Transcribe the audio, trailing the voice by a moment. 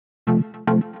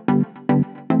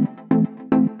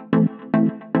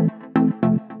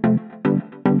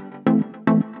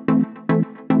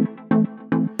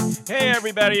Hey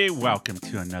everybody, welcome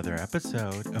to another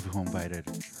episode of Who Invited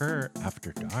Her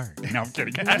After Dark. No, I'm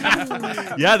kidding.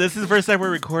 Yeah, this is the first time we're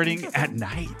recording at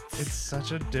night. It's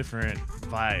such a different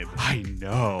vibe. I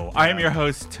know. I am your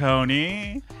host,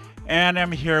 Tony, and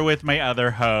I'm here with my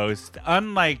other host.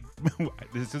 Unlike,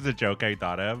 this is a joke I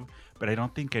thought of, but I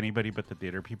don't think anybody but the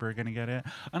theater people are going to get it.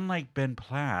 Unlike Ben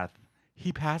Plath,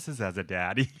 he passes as a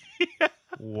daddy.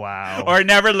 Wow. Or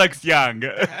never looks young.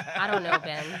 I don't know,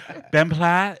 Ben. Ben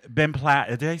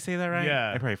Platt. Did I say that right?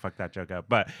 Yeah. I probably fucked that joke up.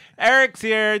 But Eric's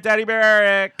here, Daddy Bear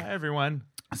Eric. Hi, everyone.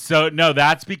 So, no,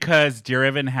 that's because Dear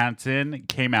Evan Hansen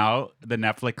came out, the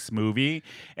Netflix movie,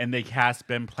 and they cast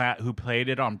Ben Platt, who played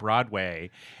it on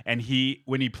Broadway. And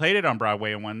when he played it on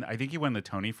Broadway and won, I think he won the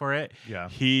Tony for it. Yeah.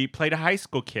 He played a high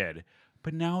school kid.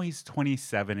 But now he's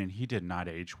 27 and he did not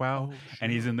age well.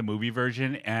 And he's in the movie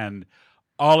version. And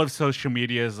all of social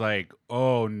media is like,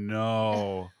 oh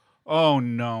no,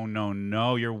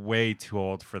 no, you're way too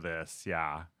old for this.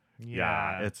 Yeah,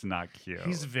 it's not cute.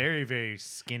 He's very, very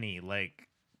skinny. Like,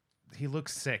 he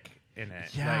looks sick in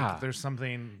it. Yeah. Like, there's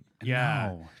something.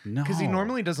 No. Because he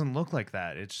normally doesn't look like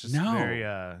that. It's just very,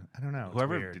 I don't know.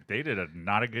 Whoever weird. they did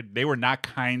they were not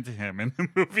kind to him in the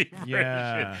movie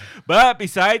Yeah. version. But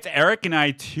besides Eric and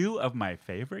I, two of my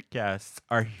favorite guests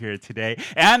are here today.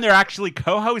 And they're actually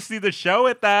co-hosting the show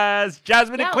with us.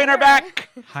 Jasmine and Quinn are back.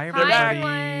 Hi, Hi, everybody.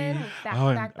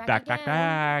 everyone. Back.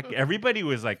 Again. Everybody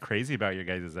was like crazy about your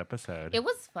guys' episode. It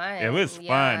was fun. It was fun.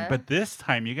 Yeah. But this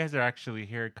time you guys are actually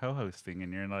here co-hosting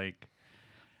and you're like,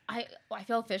 I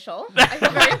feel official. I feel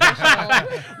very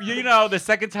official. you know, the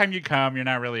second time you come, you're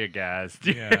not really a guest.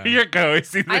 Yeah. You're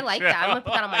co-hosting the I like show. that. I'm going to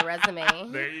put that on my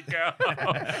resume. There you go.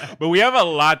 But we have a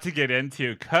lot to get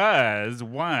into because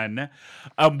one,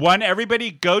 everybody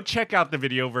go check out the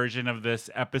video version of this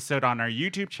episode on our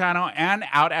YouTube channel and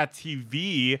out at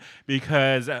TV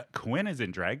because Quinn is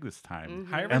in drag this time.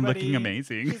 Hi, And everybody. looking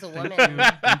amazing. She's a woman.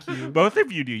 Thank you. Both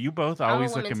of you do. You both I'm a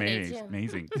always look woman today, too.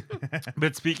 amazing.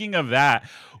 But speaking of that,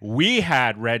 we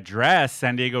had Red Dress,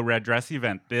 San Diego Red Dress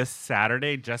event this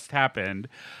Saturday, just happened,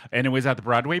 and it was at the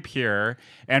Broadway Pier.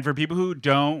 And for people who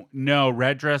don't know,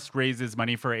 Red Dress raises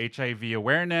money for HIV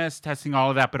awareness, testing, all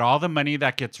of that, but all the money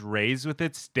that gets raised with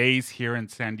it stays here in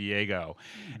San Diego.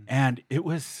 And it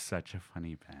was such a fun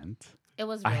event. It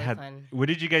was really fun. What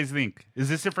did you guys think? Is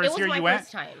this the first was year my you went?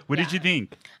 first time, What did yeah. you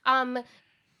think?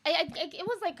 It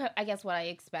was like, I guess, what I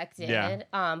expected. Yeah.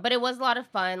 But it was a lot of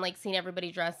fun, like seeing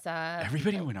everybody dress up.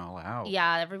 Everybody went all out.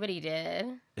 Yeah, everybody did.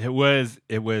 It was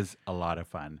a lot of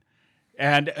fun.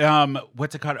 And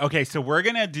what's it called? Okay, so we're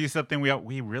gonna do something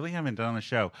we really haven't done on the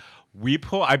show.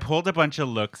 I pulled a bunch of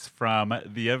looks from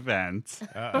the event,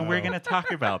 and we're gonna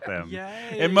talk about them.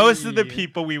 Yay. And most of the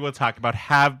people we will talk about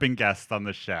have been guests on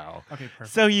the show. Okay,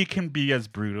 perfect. So you can be as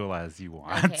brutal as you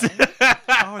want. Okay.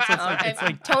 Oh, it's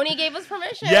like Tony gave us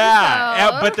permission. Yeah,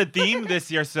 so- but the theme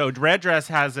this year, so Red Dress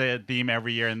has a theme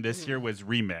every year, and this year was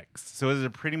remix. So it was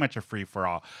pretty much a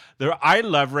free-for-all. I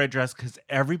love Red Dress because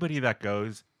everybody that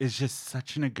goes is just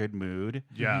such in a good mood.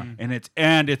 Yeah.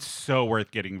 And it's so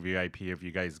worth getting VIP if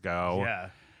you guys go. Yeah.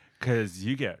 Because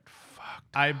you get fucked.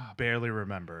 I barely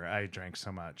remember. I drank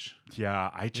so much. Yeah,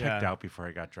 I checked Yeah. out before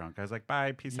I got drunk. I was like,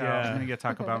 bye, peace out. Yeah. I'm going to get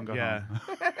Taco Bell and go Yeah.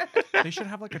 home. they should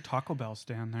have like a Taco Bell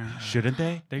stand there. Shouldn't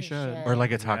they? They They should. should. Or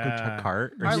like a taco Yeah.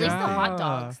 cart? Or at least the Yeah. hot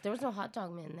dogs. There was no hot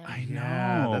dog man there. I know.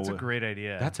 Yeah, that's a great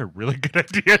idea. That's a really good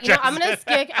idea, You know, I'm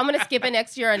gonna skip it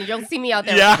next year, and you'll see me out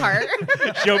there with a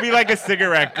cart. She'll be like a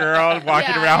cigarette girl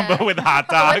walking Yeah. around but with hot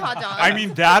dogs. With hot dogs. I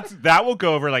mean, that will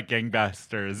go over like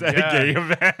gangbusters at Yeah. a gay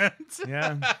event.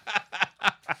 Yeah.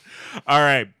 All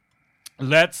right.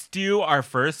 Let's do our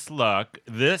first look.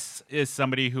 This is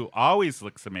somebody who always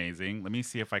looks amazing. Let me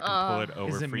see if I can pull it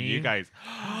over Is it for me? you guys.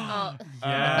 Oh.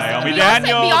 Naomi Beyonce,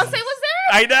 Daniels. Beyonce was there.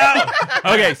 I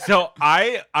know. Okay, so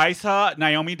I saw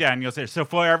Naomi Daniels there. So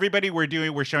for everybody,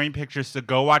 we're showing pictures. So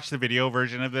go watch the video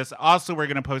version of this. Also, we're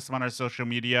gonna post them on our social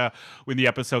media when the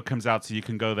episode comes out, so you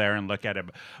can go there and look at it.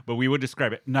 But we will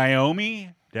describe it.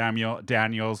 Naomi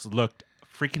Daniels looked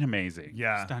freaking amazing.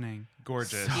 Yeah. Stunning.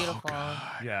 Gorgeous. Beautiful.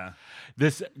 Yeah.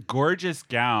 This gorgeous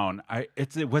gown.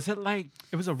 Was it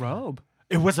It was a robe.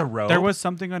 It was a robe. There was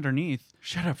something underneath.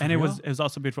 Shut up. For And it real? was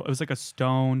also beautiful. It was like a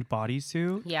stoned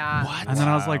bodysuit. Yeah. What? And then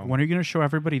I was like, Wow. when are you going to show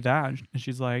everybody that? And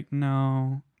she's like,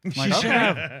 no. I'm She like, should okay.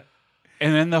 have.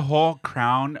 And then the whole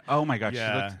crown. Oh my gosh.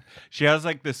 Yeah. She has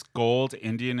like this gold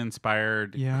Indian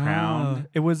inspired Yeah. crown.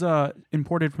 It was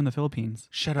imported from the Philippines.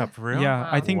 Shut up, for real? Yeah,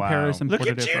 I think Wow. Paris Look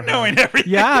imported at it you for her. knowing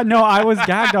everything. Yeah, no, I was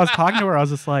gagged. I was talking to her. I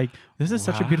was just like, this is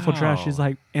such a beautiful dress. Wow. She's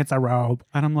like, it's a robe.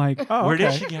 And I'm like, oh, Where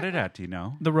okay. did she get it at? Do you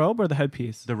know? The robe or the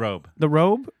headpiece? The robe. The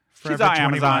robe She's Forever on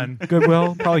Amazon. 21.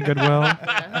 Goodwill, probably Goodwill.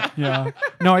 Yeah.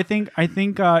 No, I think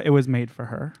it was made for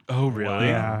her. Oh, really?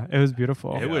 Yeah, it was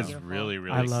beautiful. It was Beautiful. really,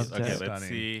 really I cute. loved Okay, it. let's Stunning.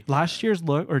 see. Last year's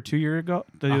look or 2 years ago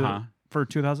for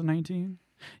 2019.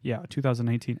 Yeah,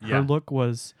 2019. Yeah. Her look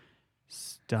was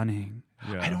stunning.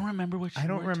 Yeah. I don't remember what she I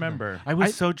don't wore to that. remember. I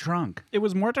was so drunk. It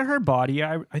was more to her body.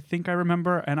 I think I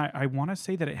remember, and I want to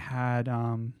say that it had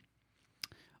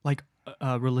like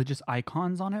religious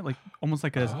icons on it, like almost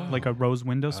like a rose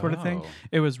window sort of thing. Oh.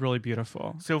 It was really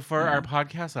beautiful. So for our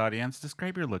podcast audience,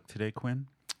 describe your look today, Quinn.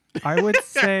 I would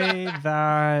say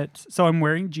that. So I'm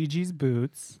wearing Gigi's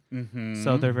boots, Mm-hmm.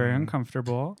 so they're very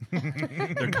uncomfortable.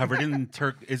 They're covered in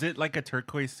Is it like a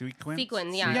turquoise sequin?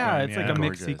 Sequin, yeah. Yeah, it's like a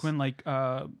mixed Gorgeous. sequin, like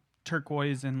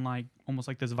turquoise and like almost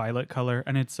like this violet color,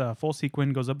 and it's full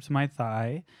sequin, goes up to my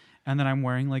thigh, and then I'm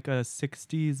wearing like a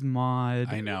 '60s mod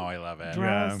I know, I love it.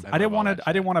 dress. Yeah. I didn't love all want that to.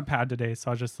 I didn't shit. want to pad today, so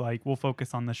I was just like, we'll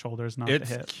focus on the shoulders, not It's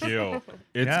the hips. cute.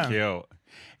 It's Yeah. cute.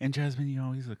 And Jasmine, you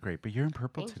always look great, but you're in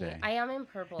purple Thank today. you. I am in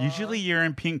purple. Usually you're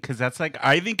in pink because that's like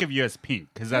I think of you as pink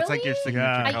because that's like your Really?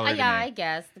 signature Yeah. color. to yeah, me. I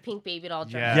guess the pink baby doll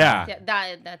dress. Yeah.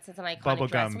 That's an iconic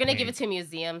Bubblegum dress. We're gonna give pink. it to a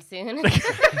museum soon.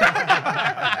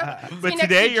 But next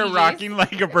today to you're Gigi's. rocking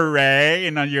like a beret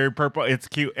and on your purple. It's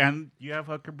cute, and you have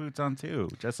hooker boots on too,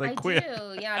 just like I Quinn.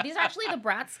 do. Yeah, these are actually the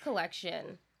Bratz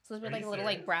collection. So those were like little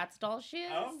like Bratz doll shoes.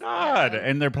 Oh God! Yeah.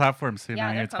 And their platforms too. Yeah, now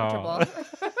they're you're tall. comfortable.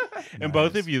 And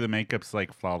both of you, the makeup's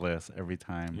like flawless every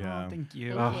time. Yeah. Oh, thank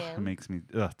you. Thank Oh, you. it makes me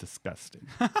disgusting.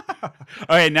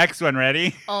 Okay, next one.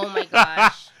 Ready? Oh my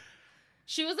gosh.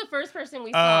 She was the first person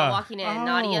we saw walking in,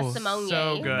 Nadia oh, Simone.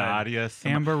 so good. Nadia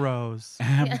Simone. Amber Rose.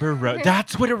 Amber Rose.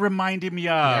 That's what it reminded me of.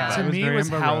 Yeah. To It was me, it very was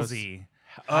Amber Rose. Halsey.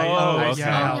 Oh, I okay. said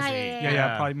Yeah. Halsey.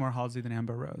 Yeah, probably more Halsey than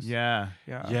Amber Rose. Yeah.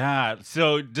 yeah. Yeah.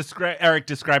 So Eric,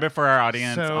 describe it for our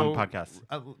audience on podcast.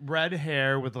 Red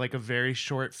hair with like a very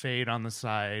short fade on the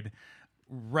side,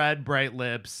 red bright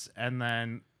lips, and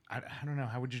then I don't know,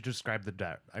 how would you describe the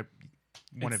depth?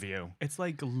 One of you. It's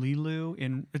like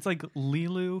Lilu it's like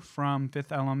Lilu from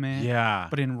Fifth Element. Yeah.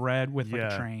 But in red with like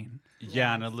Yeah. a train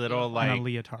Yeah, and a little and like a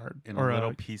leotard and or a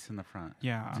little piece in the front.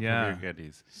 yeah. Yeah. Your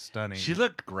goodies. Stunning. She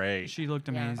looked great. She looked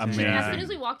Yeah. amazing. Amazing. As soon as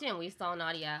we walked in, we saw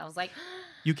Nadia. I was like,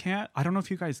 You can't. I don't know if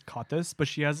you guys caught this, but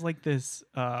she has like this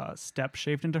step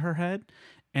shaved into her head,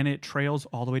 and it trails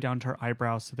all the way down to her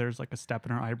eyebrows. So there's like a step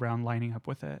in her eyebrow lining up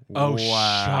with it. Oh,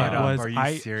 Wow. shut It up. was. Are you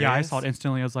I serious? Yeah, I saw it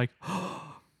instantly. I was like,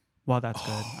 wow, that's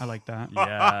good. I like that.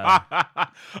 Yeah.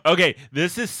 Okay,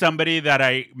 this is somebody that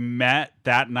I met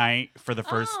that night for the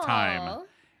first time. "Oh,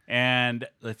 And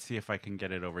let's see if I can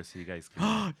get it over so you guys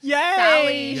can. Yay!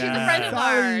 Sally. She's a Yeah. friend of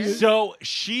ours. So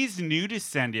she's new to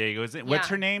San Diego. Is it? What's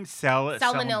Yeah. her name? Salmonella.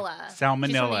 Salmonella.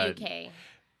 She's from the UK.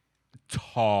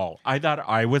 Tall. I thought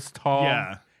I was tall.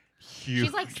 Yeah. Huge.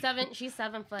 She's like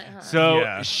 7 foot, huh? So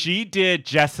Yeah. she did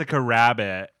Jessica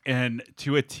Rabbit and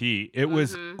to a T. It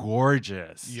was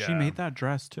gorgeous. Yeah. She made that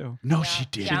dress too. No, Yeah. she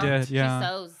did. She did, yeah. She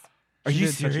sews. Are She you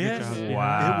did such a good serious? job.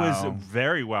 Wow. It was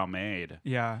very well made.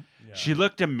 Yeah. She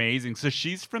looked amazing. So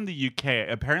she's from the UK.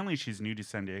 Apparently, she's new to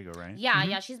San Diego, right? Yeah,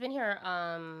 yeah. She's been here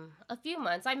a few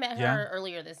months. I met her Yeah.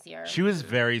 earlier this year. She was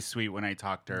very sweet when I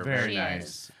talked to her. Very She nice.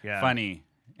 is. Yeah. Funny.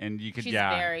 And you could, She's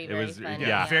yeah. very, it very was, funny.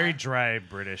 yeah. Very dry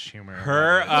British humor.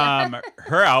 Her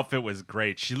her outfit was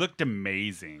great. She looked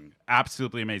amazing,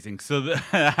 absolutely amazing. So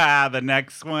the the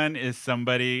next one is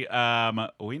somebody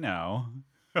we know,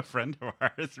 a friend of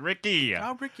ours, Ricky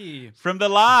Oh, Ricky. from the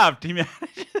Loft. He manages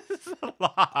the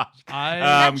Loft. Is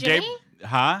that Jimmy?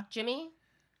 Huh? Jimmy?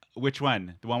 Which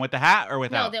one? The one with the hat or No,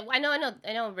 without? I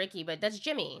know Ricky, but that's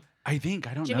Jimmy. I think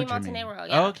I don't Jimmy know Jimmy. Montenegro,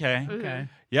 yeah. Okay. Mhm. Okay.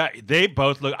 Yeah, they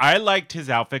both look. I liked his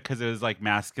outfit because it was like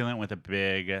masculine with a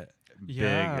big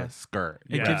Yeah. skirt.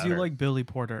 It Yeah. gives you like Billy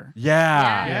Porter.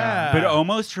 Yeah. Yeah. But it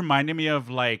almost reminded me of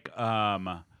like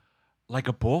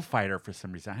a bullfighter for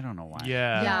some reason. I don't know why.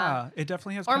 Yeah. Yeah. It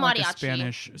definitely has Or kind of like a mariachi.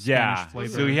 Spanish Yeah.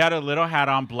 flavor. So he had a little hat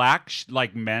on, black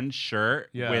like men's shirt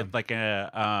Yeah. with like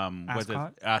a was it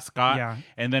Ascot? ascot, Yeah.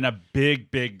 and then a big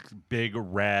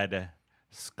red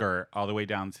skirt all the way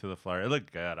down to the floor. It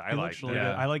looked good. I It liked looks really it.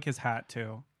 good. I like his hat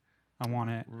too. I want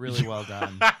it. Really well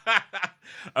done.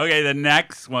 Okay, the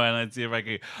next one. Let's see if I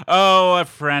can. Oh, a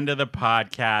friend of the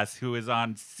podcast who is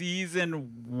on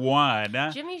season 1.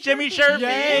 Jimmy Sherfy. Sherfy.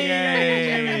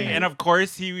 Yay! And of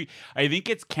course, I think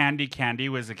it's Candy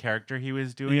was the character he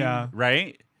was doing. Yeah.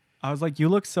 Right? I was like, you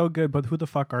look so good, but who the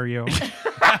fuck are you?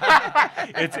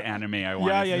 It's anime. I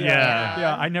want. yeah.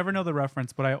 Yeah. I never know the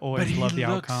reference, but I always But he love the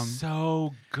looks outcome.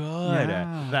 so good.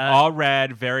 Yeah. That- All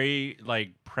red, very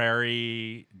like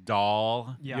prairie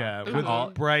doll. Yeah, Mhm. with All-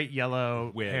 bright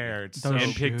yellow Wig. hair. It's Those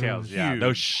And so pigtails. shoes. Yeah, Huge.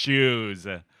 those shoes.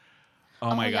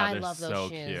 Oh my yeah, God, I they're love those so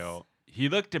shoes. cute. He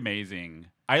looked amazing.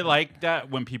 I like that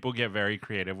when people get very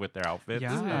creative with their outfits.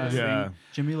 Yeah. Yeah.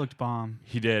 Jimmy looked bomb.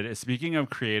 He did. Speaking of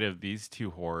creative, these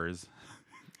two whores.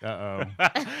 Uh-oh.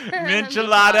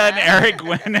 Minchelada and Eric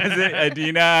Wynn as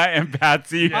Adina and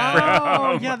Patsy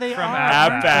Oh, from yeah, they from are.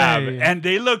 Ab Fab. Hey. And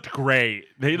they looked great.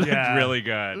 They looked Yeah. really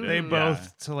good. They Yeah.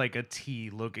 both, to like a T,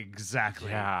 look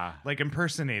exactly Yeah. like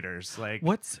impersonators. Like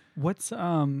What's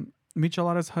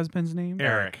Michelada's husband's name?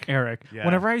 Eric. Eric. Yeah.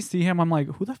 Whenever I see him, I'm like,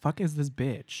 who the fuck is this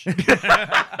bitch?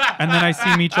 And then I see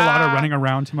Michelada running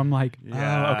around him. I'm like,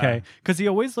 Yeah. oh, okay. Because he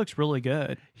always looks really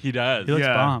good. He does. He looks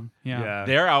Yeah. bomb. Yeah. Yeah.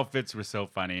 Their outfits were so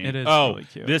funny. It is Oh, really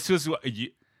cute. this was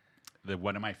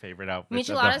one of my favorite outfits.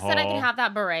 of the Michelada said I whole- can have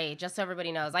that beret, just so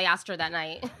everybody knows. I asked her that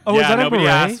night. Oh, Yeah, is that a nobody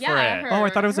beret? asked for Yeah, it. her- Oh, I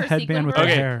thought it was a her headband sequin with beret.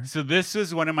 the Okay, hair. so this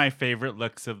was one of my favorite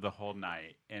looks of the whole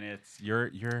night, and it's your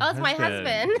Oh, it's my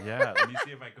husband. Yeah, let me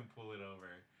see if I can pull it over.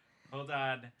 Hold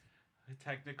on,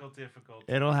 technical difficulty.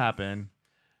 It'll happen.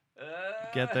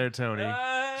 Get there, Tony.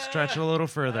 Stretch a little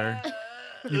further.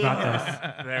 You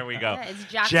got this. There we go. Yeah, it's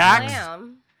Jack's Jack's-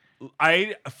 Lamb.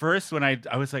 I first when I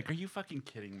was like, "Are you fucking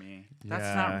kidding me? That's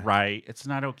Yeah. not right. It's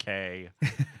not okay."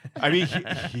 I mean,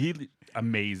 he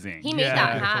amazing. He made Yeah.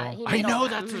 that hat. He I made all know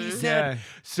that. that's what he Mhm. said.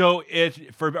 So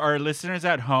it for our listeners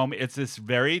at home, it's this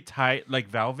very tight, like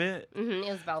velvet Mhm,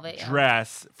 it was velvet. Yeah.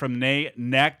 dress from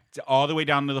neck all the way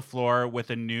down to the floor with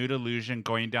a nude illusion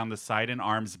going down the side and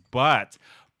arms, but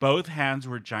both hands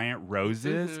were giant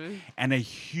roses and a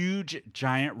huge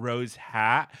giant rose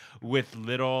hat with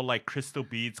little like crystal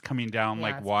beads coming down Yeah,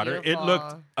 like it's water. It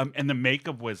looked beautiful. and the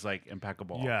makeup was like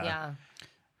impeccable. Yeah. Yeah.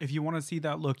 If you want to see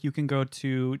that look, you can go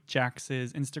to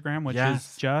Jax's Instagram, which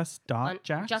Yes. is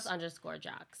just.jax. Just underscore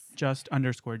Jax.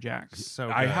 Just_Jax. So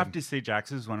I good. have to say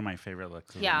Jax is one of my favorite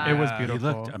looks. of the Yeah. night. It was He beautiful.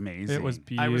 He looked amazing. It was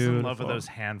beautiful. I was in love with those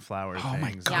hand flower Oh my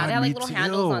things. God. Yeah, they had me like little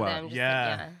handles on too. them. Just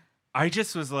Yeah. Like, I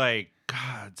just was like,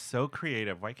 God, so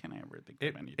creative. Why can't I ever think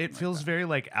It, of anything? it like feels that? very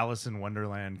like Alice in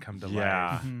Wonderland come to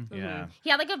Yeah. life. Mhm. Yeah. He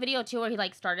had like a video too where he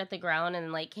like started at the ground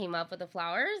and like came up with the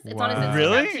flowers. It's Wow. on his Instagram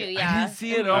Really? too. I Yeah. didn't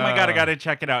see it. Oh my God, I got to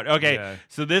check it out. Okay, Yeah.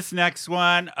 so this next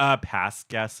one, past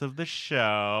guest of the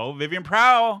show, Vivian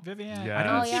Prowl. Vivian. Yeah. I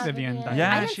didn't Oh, see yeah, Vivian. Vivian. that I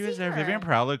Yeah, didn't she was see there. her. Vivian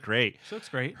Prowl looked great. She looks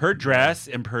great. Her dress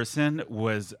in person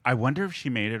was, I wonder if she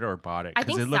made it or bought it. I 'cause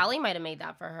think it looked, Sally might have made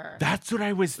that for her. That's what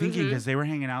I was thinking Mhm. because they were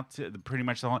hanging out pretty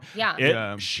much the whole. Yeah.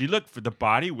 Yeah. She looked for the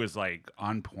body was like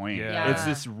on point. Yeah. It's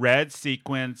this red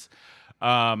sequence,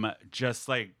 just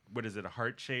like what is it, a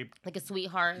heart shape? Like a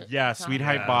sweetheart. Yeah, top.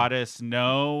 sweetheart Yeah. bodice,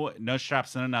 no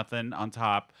straps, no nothing on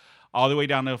top, all the way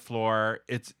down to the floor.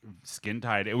 It's skin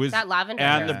tight. It was That lavender and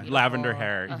hair the is beautiful. lavender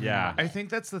hair. Uh-huh. Yeah, I think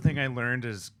that's the thing I learned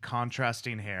is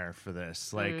contrasting hair for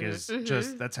this. Like, is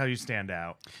just that's how you stand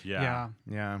out. yeah. Yeah.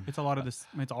 Yeah. It's a lot of this.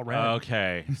 It's all red.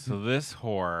 Okay, so this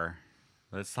whore.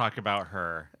 Let's talk about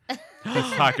her.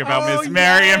 Let's talk about Oh, Miss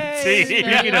Miriam Miss T.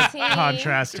 Miriam Speaking of T.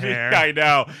 contrast hair. I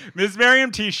know. Miss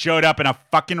Miriam T showed up in a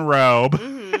fucking robe,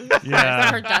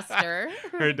 Yeah. Her duster.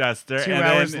 her duster. 2 and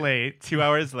hours then- late. 2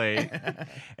 hours late.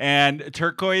 And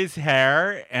turquoise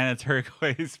hair and a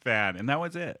turquoise fan. And that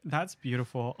was it. That's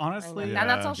beautiful. Honestly, And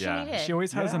that's all she Yeah. needed. she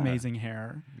always has Yeah. amazing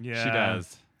hair. Yeah. She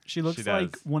does. She looks She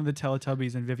like does. one of the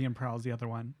Teletubbies, and Vivian Prowl's the other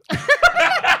one.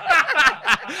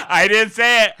 I didn't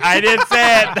say it. I didn't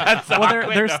say it. That's Well,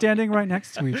 awkward, they're though. standing right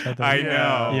next to each other. I Yeah.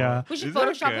 know. Yeah. we should Isn't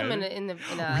that Photoshop them good? in a We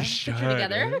picture should.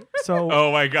 together. So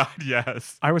Oh my God,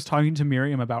 yes. I was talking to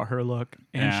Miriam about her look,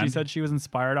 and she And? said she was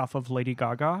inspired off of Lady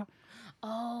Gaga.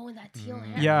 Oh, and that teal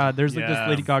hair. Yeah, there's like Yeah. this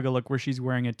Lady Gaga look where she's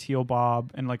wearing a teal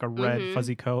bob and like a red Mhm.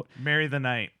 fuzzy coat. Marry the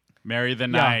night. Marry the Yeah,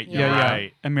 night. yeah, You're yeah.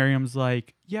 right. And Miriam's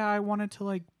like, yeah, I wanted to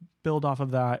like build off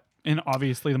of that in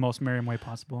obviously the most Miriam way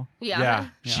possible. Yeah. Yeah.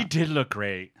 Yeah. She did look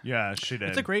great. Yeah, she did.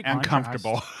 It's a great And contrast.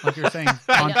 comfortable. Like you're saying,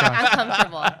 I know, contrast. I'm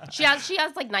comfortable. She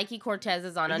has like Nike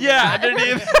Cortezes on under Yeah, that.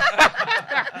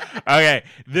 underneath. Okay,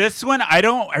 this one I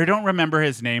don't remember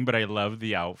his name, but I love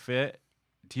the outfit.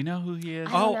 Do you know who he is?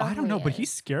 I Oh, know I who don't know, he but is. he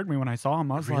scared me when I saw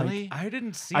him. I was Really? I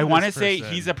didn't see. I want to this say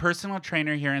person. he's a personal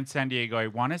trainer here in San Diego. I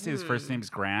want to say his Hmm. first name's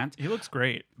Grant. like, he looks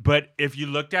great. But if you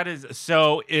looked at his,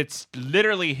 so it's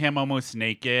literally him almost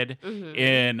naked Mhm.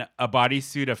 in a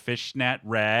bodysuit of fishnet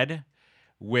red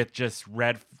with just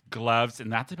red gloves,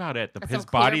 and that's about it. And His some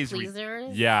clear body's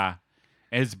pleasers. yeah,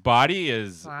 his body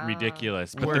is Wow.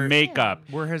 ridiculous, but the Where- makeup.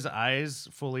 Were his eyes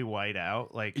fully white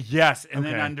out? Like, Yes, and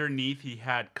then Okay. underneath he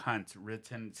had cunt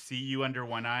written C-U under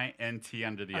one eye and T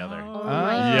under the other. Oh Oh.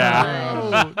 my Yeah.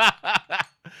 God.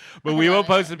 But I we will love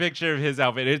post it. a picture of his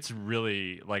outfit. It's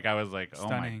really like I was like, oh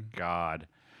Stunning. my God.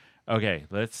 Okay,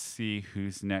 let's see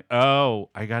who's next. Oh,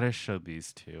 I gotta show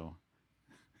these two.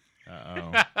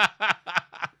 oh,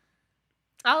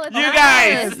 Oh, it's You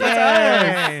us.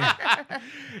 guys!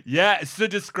 Yeah, so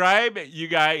describe you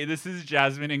guys. This is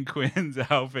Jasmine and Quinn's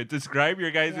outfit. Describe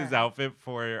your guys' Yeah. outfit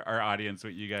for our audience.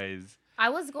 What you guys? I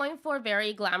was going for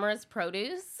very glamorous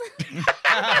produce.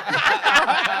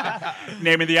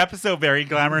 Name of the episode: Very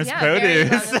Glamorous Very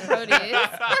Produce. glamorous produce.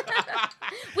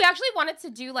 We actually wanted to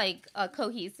do like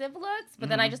cohesive looks, but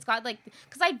then I just got like,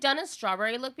 because I'd done a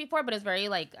strawberry look before, but it's very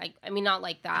like, I mean, not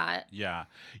like that. Yeah,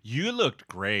 you looked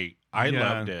great. I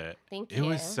Yeah. loved it. Thank It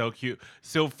was you. so cute.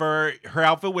 So for her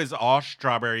outfit was all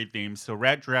strawberry themed. So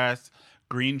red dress,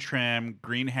 green trim,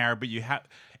 green hair. But you have,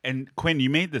 and Quinn, you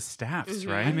made the staffs,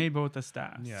 right? I made both the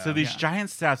staffs. Yeah. So these Yeah. giant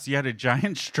staffs, you had a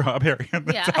giant strawberry on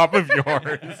the Yeah. top of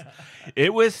yours.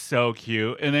 It was so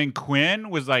cute. And then Quinn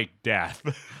was like death.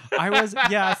 I was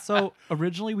so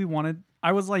originally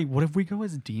I was like, what if we go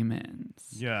as demons?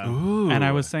 Yeah. Ooh. And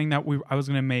I was saying that I was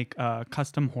gonna make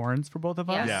custom horns for both of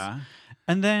us. Yes. Yeah.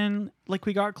 And then like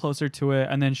we got closer to it,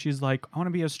 and then she's like, I want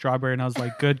to be a strawberry, and I was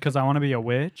like, good, because I want to be a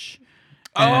witch.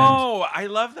 Oh, I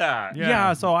love that. Yeah.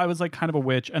 Yeah, so I was like kind of a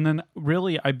witch, and then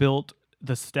really I built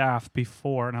the staff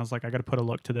before, and I was like, I got to put a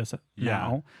look to this Yeah.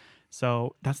 now.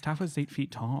 So that staff was 8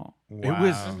 feet tall. It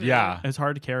was, Wow. yeah. It's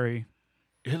hard to carry.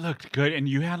 It looked good. And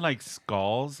you had like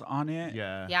skulls on it.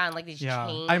 Yeah. Yeah, and like these Yeah.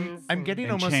 chains. I'm and- getting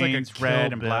And almost like a chains, Kill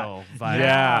red and black. Bill vibe.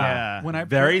 Yeah. When I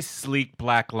Very sleek,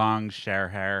 black, long share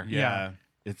hair. Yeah.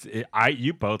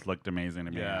 You both looked amazing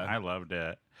to me. Yeah. I loved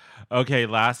it. Okay,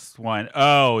 last one.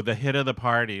 Oh, the hit of the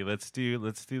party. Let's do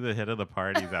the hit of the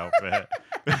party's outfit.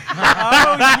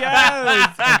 Oh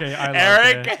yes. Okay, I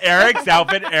love it. Eric's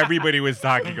outfit. Everybody was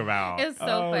talking about. It's so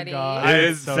Oh, funny. God. It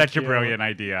It's is so such a cute. brilliant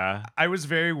idea. I was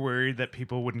very worried that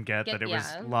people wouldn't get that it was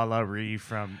Yeah. Lala Ree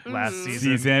from last Mhm.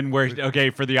 season. Where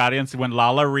for the audience, when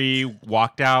Lala Ree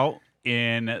walked out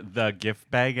in the gift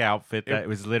bag outfit that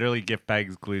was literally gift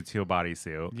bags glued to a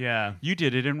bodysuit. Yeah. You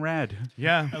did it in red.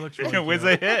 Yeah. It was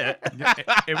a hit.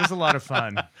 It was a lot of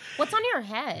fun. What's on your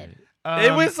head?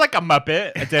 It was like a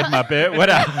Muppet, a dead Muppet. What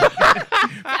else?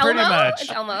 Pretty Elmo? much.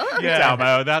 It's Elmo. Yeah. It's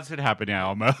Elmo. That's what happened to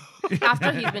Elmo.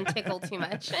 After he's been tickled too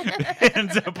much.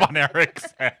 Ends up on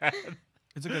Eric's head.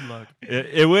 It's a good look.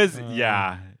 It was,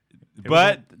 yeah.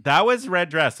 But that was Red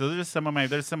Dress. So there's some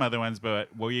other ones, but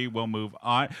we will move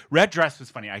on. Red Dress was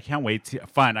funny. I can't wait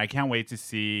to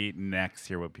see next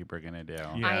year what people are gonna do.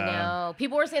 Yeah. I know.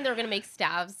 People were saying they were going to make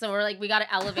staffs, so we're like, we got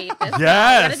to elevate this. Yes, We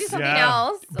got to do something yeah.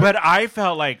 else. But I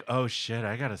felt like, oh shit,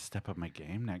 I gotta step up my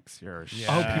game next year. Yeah.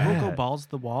 Oh, people go Shit. balls to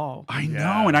the wall. I Yeah.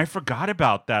 know, and I forgot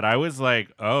about that. I was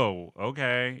like, oh,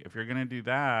 okay. If you're gonna do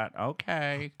that,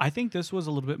 okay. I think this was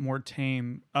a little bit more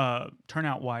tame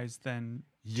turnout wise than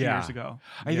 2 Yeah. years ago.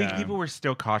 I think Yeah. people were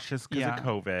still cautious because Yeah. of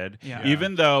COVID. Yeah.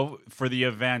 Even though for the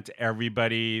event,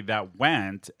 everybody that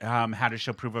went had to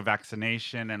show proof of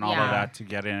vaccination and all of Yeah. that to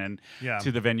get in Yeah.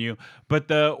 to the venue. But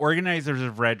the organizers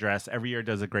of Red Dress every year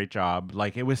does a great job.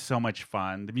 Like, it was so much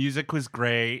fun. The music was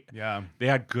great. Yeah. They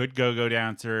had good go-go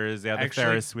dancers. They had the Actually,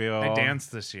 Ferris wheel. I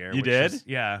danced this year. You which did? is-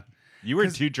 yeah. You were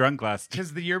 'Cause- too drunk last year.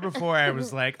 Because the year before I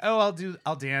was like, oh,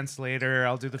 I'll dance later.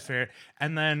 I'll do the fair.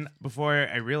 And then before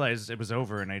I realized it was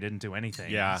over and I didn't do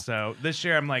anything. Yeah. So this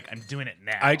year I'm like, I'm doing it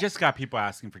now. I just got people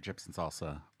asking for chips and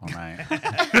salsa all night.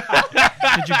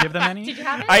 Did you give them any? Did you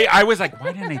have it? I was like,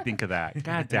 why didn't I think of that?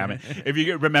 God damn it! If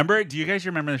you remember, do you guys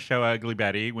remember the show Ugly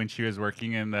Betty when she was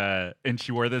working and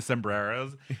she wore the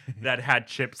sombreros that had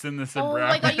chips in the Oh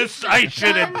my sombreros? God, you I should've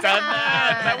should have done done that.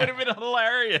 that. That would have been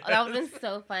hilarious. That would have been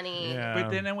so funny. Yeah.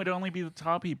 But then it would only be the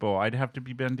tall people. I'd have to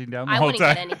be bending down the I whole wouldn't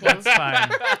time. get anything. That's fine.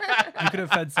 You could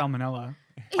have fed salmonella.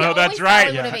 Yeah, Oh, that's only right.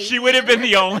 Sally would've ate She would have been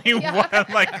the only Yeah. one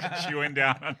like chewing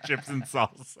down on chips and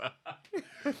salsa.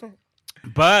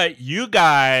 But you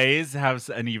guys have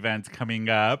an event coming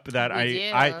up that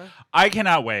We I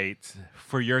cannot wait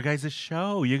for your guys'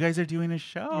 show. You guys are doing a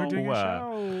show. We're doing a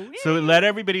show. So let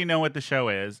everybody know what the show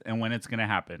is and when it's going to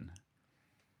happen.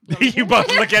 You both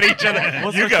look at each other.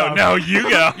 We'll You switch go. off. No, you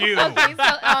go. You. Okay,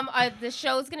 so the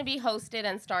show is going to be hosted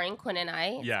and starring Quinn and I.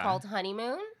 It's Yeah. called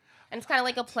Honeymoon. And it's kind of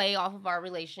like a play off of our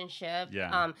relationship.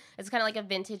 Yeah. It's kind of like a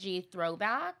vintagey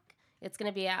throwback. It's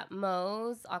going to be at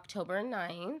Moe's October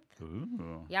 9th.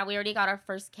 Ooh. Yeah, we already got our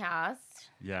first cast.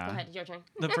 Yeah. Go ahead, it's your turn.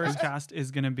 The first cast is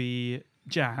going to be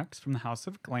Jax from the House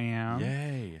of Glam.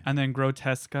 Yay. And then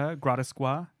Grotesca,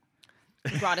 Grotesqua.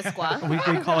 Brodesqua. We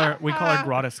call her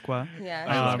Grotesqua. Yeah,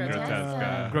 I she's love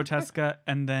Grotesca. Grotesca,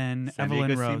 and then San Evelyn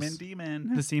Diego Rose. Seaman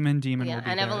Demon. The Seaman Demon Yeah, will be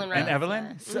and there. Evelyn Rose. And Evelyn?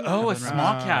 Yeah. So, Mhm. a Evelyn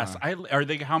small Rose. cast. Are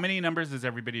they? How many numbers is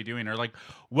everybody doing? Or like,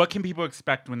 what can people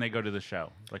expect when they go to the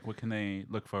show? Like, what can they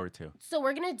look forward to? So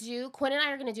Quinn and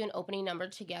I are going to do an opening number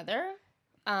together.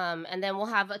 And then we'll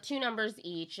have 2 numbers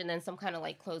each, and then some kind of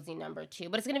like closing number too.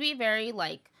 But it's gonna be very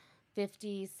like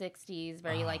 50s, 60s,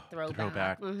 very like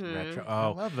throwback. Retro. I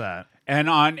Oh, love that.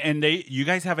 and you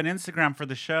guys have an Instagram for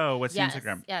the show. What's Yes, the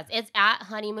Instagram? yes, it's at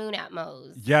Honeymoon at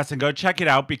Moe's. Yes, and go check it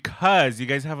out because you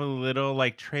guys have a little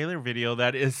like trailer video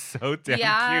that is so damn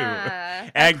Yeah,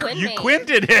 cute. And Quinn you made. Quinn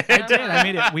did it. I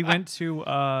made it. We went to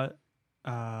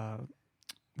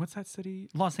what's that city?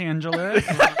 Los Angeles.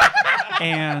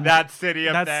 And That city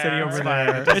up that there. city over It's there. fine.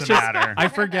 It doesn't It's just- matter. I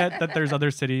forget that there's other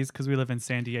cities because we live in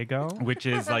San Diego. Which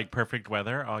is like perfect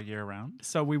weather all year round.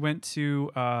 So we went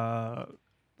to LA,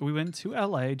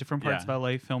 different parts Yeah. of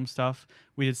LA, film stuff.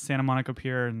 We did Santa Monica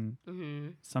Pier and Mm-hmm.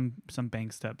 some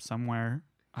bank steps somewhere.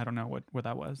 I don't know what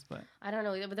that was, but I don't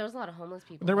know either, but there was a lot of homeless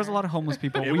people. there was a there. lot of homeless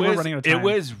people. It we was, were running out of time. It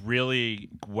was really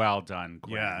well done,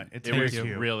 Quinn. Yeah, it's it very was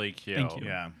cute. really cute. Thank you.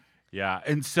 Yeah. Yeah,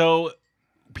 and so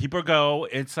people go.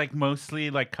 It's like mostly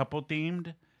like couple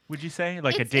themed. Would you say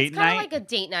like a date it's night? kind of like a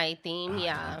date night theme. Oh, I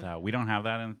Yeah. love that. We don't have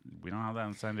that in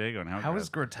San Diego. Now How is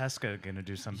Grotesca gonna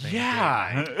do something?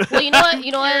 Yeah. Well, you know what?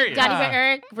 You know what, Curious. Daddy Yeah. Bear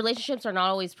Eric, relationships are not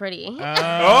always pretty.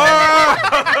 Oh!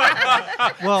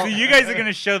 Well- so you guys are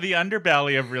gonna show the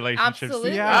underbelly of relationships.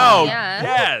 Absolutely. Yeah. Oh, Yeah.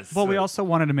 yes. Well, we also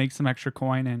wanted to make some extra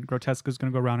coin, and Grotesca's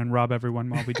going to go around and rob everyone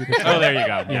while we do the show. Oh, there you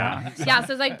go. Yeah. Yeah,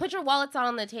 so it's like put your wallets out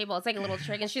on the table. It's like a little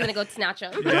trick, and she's gonna go snatch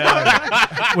them.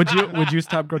 Would you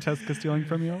stop Grotesca stealing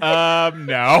from you?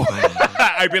 No.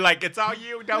 I'd be like, it's all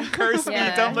you. Don't curse me.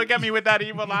 Yeah. Don't look at me with that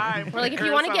evil eye. We're like, if you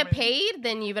Curse want to on get me. paid,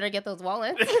 then you better get those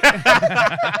wallets.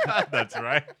 That's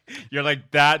right. You're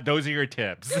like that. Those are your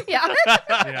tips. Yeah,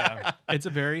 Yeah. It's a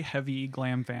very heavy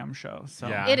glam fam show, so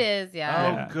Yeah. it is.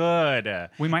 Yeah. Oh, good.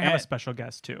 we might have a And- special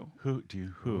guest too. Who do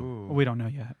you? Who? We don't know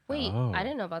yet. Wait, Oh. I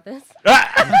didn't know about this.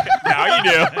 Now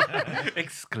you do.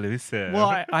 Exclusive.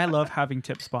 Well, I love having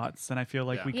tip spots, and I feel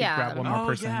like Yeah. we could Yeah. grab one more Oh,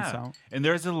 person. yeah. So And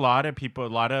there's a lot of people, a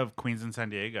lot of queens in San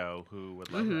Diego who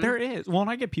would love that. there is. Well, and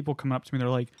I get people coming up to me. They're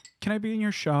like, "Can I be in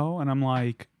your show?" And I'm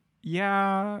like,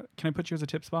 "Yeah." Can I put you as a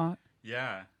tip spot?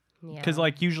 Yeah. Yeah. Because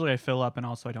like usually I fill up, and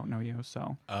also I don't know you.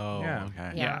 So Oh, Yeah.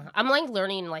 okay. Yeah. I'm like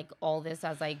learning like all this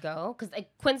as I go because like,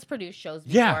 Quinn's produced shows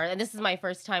before, Yeah. and this is my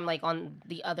first time like on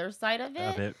the other side of it.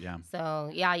 Of it, yeah.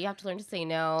 So yeah, you have to learn to say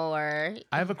no, or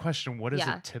I have a question. What is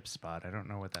Yeah. a tip spot? I don't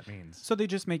know what that means. so they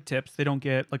just make tips. They don't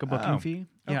get like a booking Oh, fee.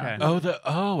 okay.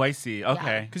 Yeah. I see.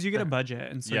 Okay. Because you get a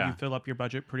budget, and so Yeah. you fill up your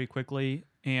budget pretty quickly.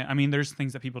 And I mean, there's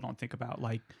things that people don't think about,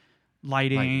 like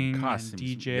lighting, and costumes.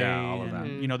 DJ, Yeah, all of and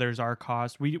that. you know, there's our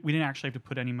cost. We didn't actually have to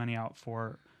put any money out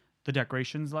for the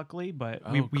decorations, luckily, but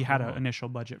Oh, we had cool. an initial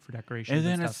budget for decorations. And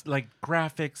then stuff. it's like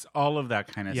graphics, all of that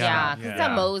kind of Yeah. yeah, stuff. because it's Yeah.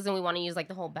 at Moe's and we want to use like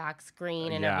the whole back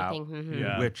screen and Yeah. everything. Mhm.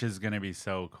 Yeah. Which is going to be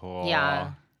so cool.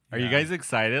 Yeah. Are you guys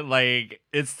excited? Like,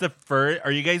 it's the first.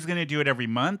 Are you guys going to do it every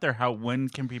month, or when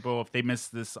can people, if they miss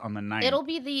this on the 9th? It'll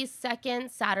be the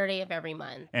second Saturday of every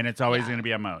month, and it's always Yeah. going to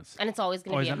be at Moe's. and it's always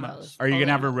going Always to be at at Moe's. Moe's. Are you Only going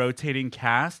to at have a Moe's. rotating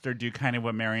cast, or do kind of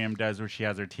what Miriam does where she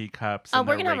has her teacups? and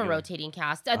We're the gonna have a regular- rotating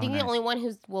cast. I think nice. the only one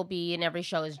who will be in every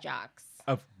show is Jax.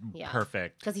 Oh, Yeah.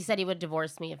 perfect. Because he said he would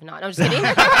divorce me if not. No, I'm just kidding.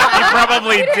 He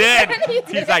probably did. He He's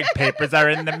did. like, papers are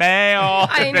in the mail.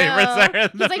 I Papers are know. in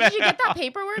He's the like, mail. did you get that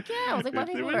paperwork yet? I was like, what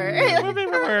What paperwork?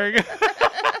 paperwork?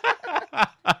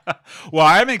 Well,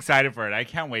 I'm excited for it. I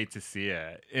can't wait to see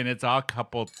it. And it's all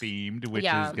couple themed, which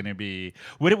Yeah. is going to be.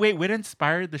 What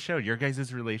inspired the show? Your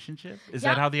guys' relationship? Is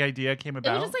that Yeah. how the idea came It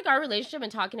about? was just like our relationship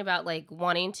and talking about like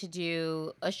wanting to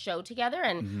do a show together.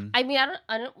 And Mm-hmm. I mean,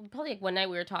 I don't, probably like one night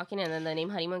we were talking and then the name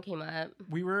Honeymoon came up.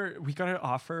 we got an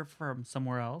offer from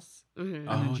somewhere else. Mhm.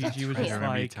 Oh, and then that's Gigi was right. I just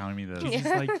remember you like, telling me this. Gigi's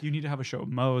like, you need to have a show at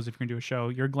Moe's if you're gonna do a show.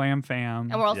 You're glam fam.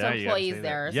 And we're also Yeah, you gotta say employees that.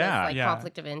 there. So Yeah. it's like Yeah.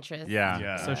 conflict of interest. Yeah.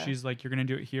 Yeah. So she's like, you're gonna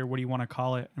do it here. What do you want to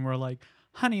call it? And we're like,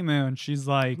 honeymoon. She's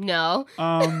like, No.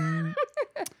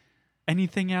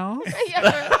 anything else?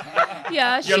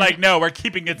 Yeah. You're like, no, we're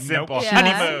keeping it simple. Yeah.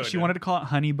 Honeymoon. She wanted to call it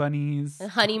honey bunnies.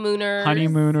 Honeymooners.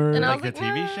 Honeymooners. And I Like was the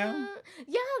TV "Nah." show?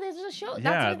 Yeah, there's a show. Yeah,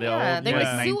 That's the yeah. old They're like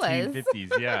gonna sue us.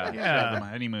 1950s. Yeah. Yeah. The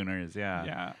honeymooners. Yeah.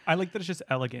 Yeah, I like that it's just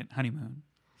elegant honeymoon.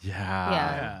 Yeah.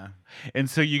 Yeah. And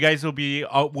so you guys will be.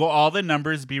 Will all the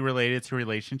numbers be related to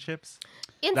relationships?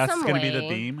 In That's some going way. to be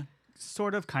the theme.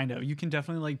 Sort of, kind of. You can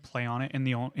definitely like play on it in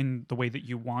the way that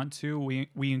you want to.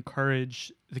 We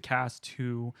encourage the cast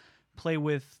to play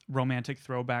with romantic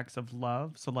throwbacks of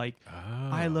love. So like,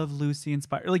 I love Lucy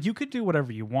inspired. Like you could do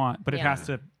whatever you want, but it Yeah. has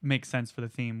to make sense for the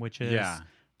theme, which is Yeah.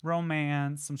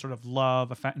 romance, some sort of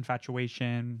love,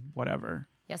 infatuation, whatever.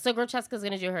 Yeah, so Grotesca's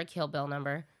gonna do her Kill Bill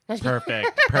number.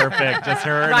 Perfect. Perfect. Just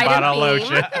her and a Right in bottle of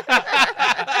theme. lotion.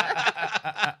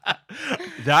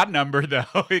 That number though,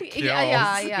 it kills.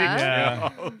 Yeah.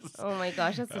 It kills. Oh my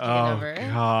gosh, that's such a good Oh number.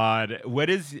 God, what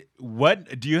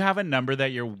do you have a number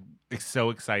that you're so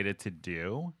excited to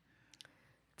do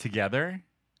together?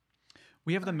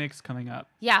 We have the mix coming up.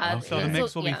 Yeah. Okay. So the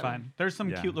mix will be yeah. fun. There's some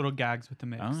Yeah. cute little gags with the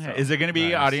mix. Okay. so- Is there going to be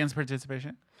Nice. audience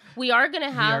participation? We are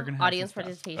gonna have gonna have audience some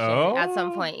stuff. participation at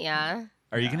some Oh. point. Yeah.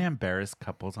 Are you going to embarrass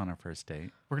couples on a first date?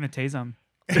 We're gonna tase them.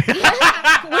 We're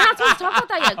not supposed to talk about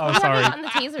that yet. Oh, We sorry. haven't gotten the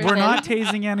tasers. We're in. not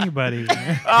tasing anybody,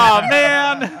 Oh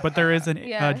man! but there is an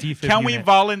Yeah. defib Can we unit.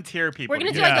 volunteer people? We're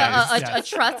gonna to do do like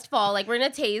this? a trust fall. Like we're gonna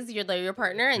tase your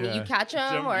partner and Yeah. you catch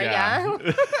them, Some- or yeah. yeah.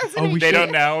 Oh, we They should-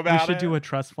 don't know We about should it. do a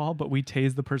trust fall, but we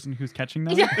tase the person who's catching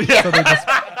them, Yeah. so they just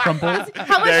crumple.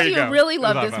 How much There do you you go. really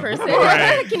love Love this them. person?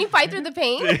 Right. Can you fight through the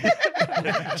pain?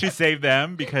 to save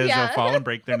them because Yeah. they'll fall and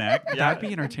break their neck. That'd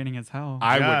be entertaining as hell.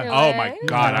 I Yeah. would. Oh my Really?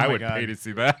 god, Oh I my would God. pay to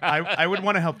see that. I would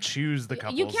want to help choose the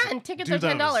couples. You can. Tickets Do are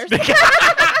 $10. those.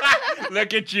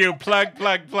 Look at you, plug.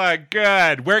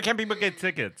 Good. Where can people get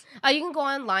tickets? You can go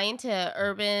online to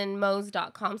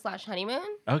urbanmose.com/honeymoon.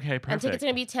 Okay, perfect. And tickets are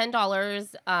going to be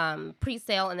 $10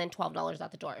 pre-sale and then $12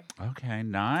 at the door. Okay,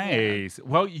 nice.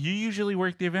 Well, you usually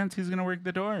work the events. Who's gonna work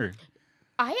the door?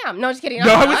 I am. No, just kidding.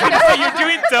 No, I I'm was not. gonna say you're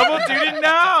doing double duty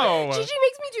now. Gigi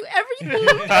makes me do everything.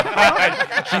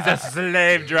 She's a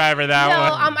slave driver. That No,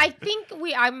 one. I think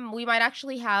we might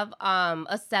actually have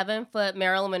a 7-foot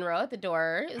Marilyn Monroe at the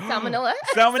door. Salmonella.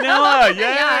 Salmonella, yay!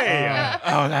 Yeah.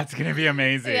 Oh, that's gonna be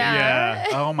amazing. Yeah.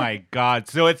 Oh my God.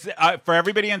 So it's for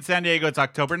everybody in San Diego. It's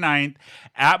October 9th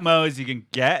at Moe's. You can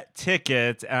get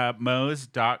tickets at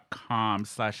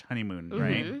moes.com/honeymoon.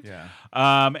 Right. Mhm. Yeah.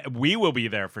 We will be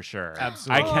there for sure.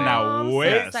 Absolutely. I cannot Oh, I'm so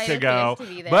wait excited to for go. this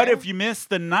to be But there. if you miss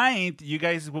the 9th, you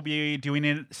guys will be doing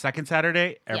it second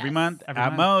Saturday every Yes. month Every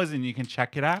at month. Moe's, and you can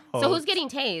check it out. So who's getting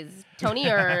tased? Tony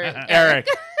or Eric?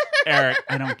 Eric,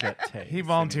 I don't get tased. He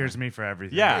volunteers me for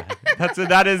everything. Yeah, that's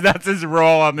his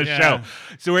role on the Yeah. show.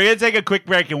 So we're gonna take a quick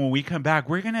break, and when we come back,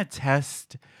 we're gonna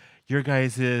test your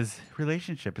guys'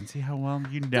 relationship and see how well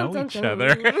you know Dun, each dun,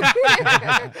 other. dun.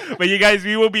 But you guys,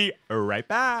 we will be right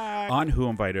back. On Who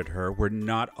Invited Her, we're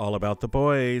not all about the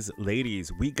boys.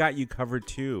 Ladies, we got you covered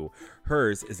too.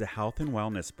 Hers is a health and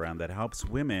wellness brand that helps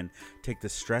women take the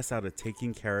stress out of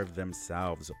taking care of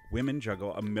themselves. Women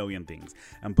juggle a million things,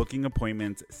 and booking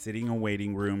appointments, sitting in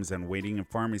waiting rooms, and waiting in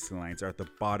pharmacy lines are at the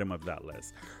bottom of that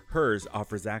list. Hers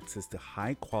offers access to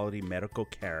high-quality medical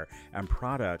care and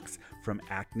products from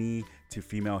acne to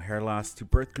female hair loss to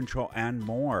birth control and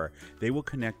more. They will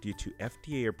connect you to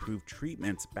FDA-approved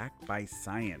treatments backed by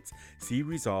science. See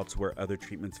results where other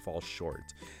treatments fall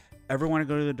short. Ever want to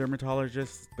go to the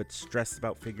dermatologist but stressed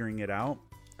about figuring it out?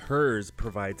 Hers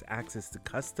provides access to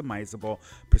customizable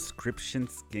prescription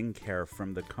skincare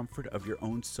from the comfort of your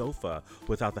own sofa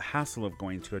without the hassle of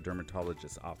going to a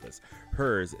dermatologist's office.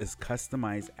 Hers is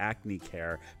customized acne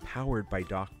care powered by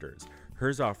doctors.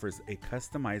 Hers offers a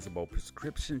customizable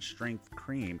prescription strength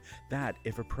cream that,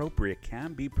 if appropriate,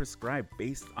 can be prescribed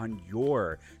based on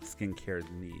your skincare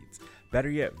needs.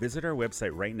 Better yet, visit our website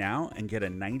right now and get a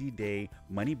 90-day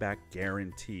money-back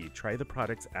guarantee. Try the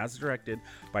products as directed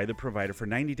by the provider for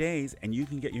 90 days, and you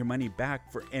can get your money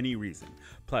back for any reason.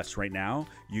 Plus, right now,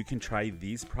 you can try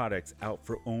these products out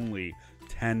for only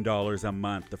 $10 a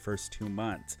month the first 2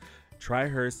 months. Try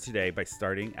Hers today by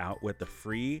starting out with a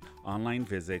free online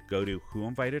visit. Go to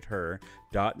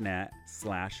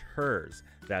whoinvitedher.net/hers.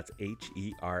 That's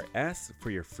HERS for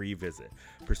your free visit.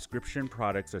 Prescription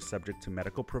products are subject to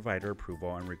medical provider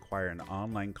approval and require an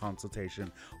online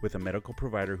consultation with a medical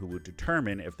provider who will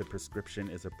determine if the prescription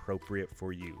is appropriate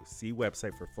for you. See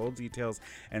website for full details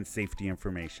and safety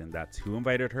information. That's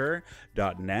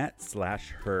whoinvitedher.net/hers.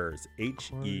 HERS.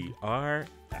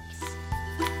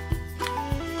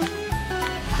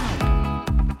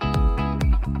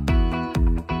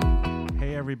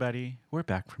 Hey everybody, we're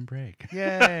back from break.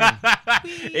 Yay.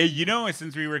 You know,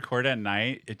 since we record at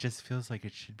night, it just feels like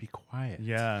it should be quiet.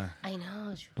 Yeah. I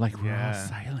know. Like we're all Yeah.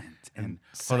 silent. And And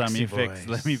hold on, sexy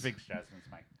let me voice. fix Jasmine's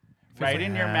mic. Right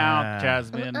in your mouth,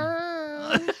 Jasmine.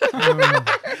 Uh,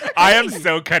 I am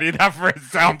so cutting that for a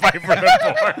soundbite for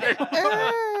the board.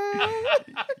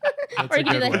 or you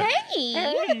do good the one.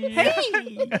 hey.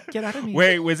 Get out of me.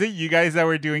 Wait, was it you guys that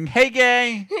were doing "Hey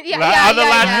Gay"? Yeah, La- yeah, on the yeah,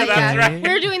 last yeah, year, that's yeah. right. We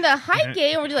were doing the hi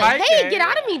gay, and we're doing Hi, like, hey, gay. get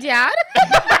out of me, Dad.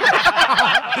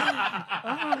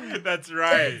 That's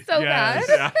right. So Yes.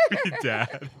 bad.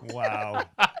 Dad. Wow.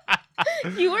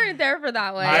 You weren't there for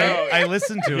that one. I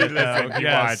listened to it though. Listen, you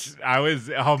Yes. watch. I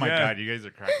was. Oh my Yeah. God, you guys are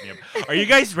cracking me up. Are you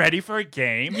guys ready for a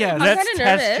game? Yes. I'm Let's kinda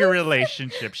test nervous. your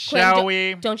relationship, Quinn, shall don't-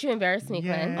 we? Don't you embarrass me,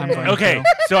 Yeah. Quinn. I'm going Okay, to.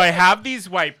 so I have these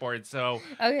whiteboards, so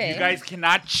Okay. you guys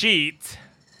cannot cheat.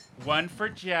 One for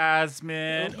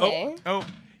Jasmine. Okay. Oh,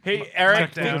 Hey,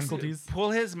 Eric, down. Difficulties. pull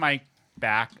his mic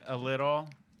back a little.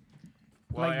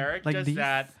 While Like- Eric like does these?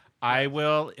 that, I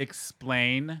will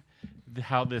explain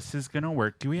how this is going to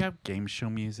work. Do we have game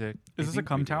show music? Is I this a think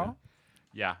cum we do. towel?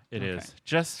 Yeah, it is. Okay.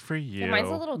 Just for you. Yeah, mine's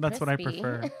a little That's what I crispy.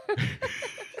 prefer.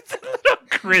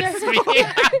 crispy.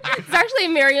 It's actually a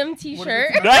Miriam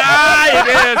t-shirt. Ah,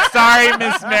 it is. Sorry,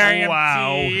 Miss Mariam.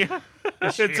 Wow. T.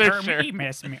 It's a shirt.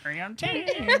 Miss Miriam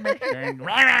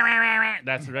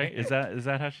That's right. Is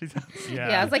that how she sounds?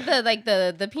 Yeah, it's like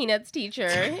the Peanuts teacher.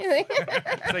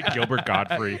 It's like Gilbert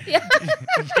Godfrey.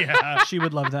 yeah. She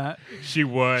would love that. She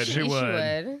would. She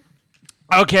would. would.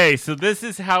 Okay, so this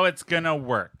is how it's gonna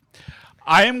work.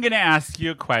 I am gonna ask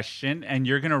you a question, and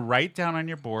you're gonna write down on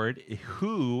your board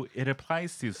who it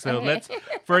applies to. So Okay. let's,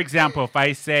 for example, if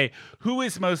I say, "Who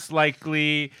is most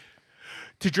likely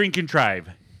to drink and drive?"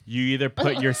 You either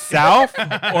put yourself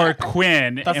or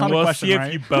Quinn, That's and not a we'll question, see right?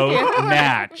 if you both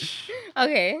match.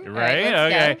 Okay. all Right?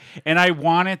 let's Okay. go. And I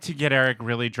wanted to get Eric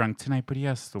really drunk tonight, but he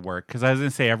has to work. Because I was going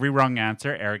to say every wrong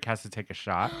answer, Eric has to take a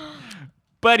shot.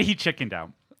 But he chickened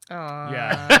out. Aw.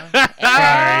 Yeah.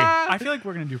 I feel like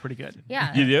we're gonna do pretty good.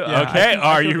 Yeah. You do? Yeah, I Okay. think- I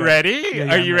Are feel you good. ready? Yeah,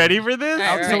 Are I'm you ready for this?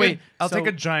 All right. So wait, I'll So- take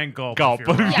a giant gulp. Gulp if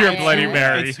of you're wrong. your Yeah, Bloody yeah.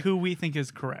 Mary. It's who we think is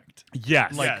correct.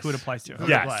 Yes. Like Yes. who it applies to. Who it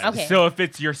Yes. applies. Okay. So if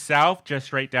it's yourself,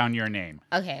 just write down your name.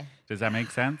 Okay. Does that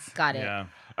make sense? Got it. Yeah.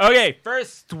 Okay.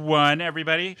 First one,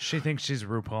 everybody. She thinks she's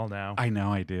RuPaul now. I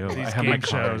know I do. These I have my game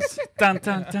shows. shows. Dun,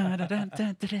 dun, dun, dun, dun,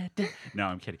 dun, dun, dun. No,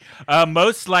 I'm kidding.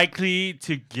 Most likely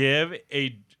to give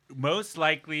a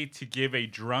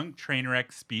drunk train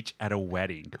wreck speech at a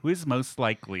wedding. Who is most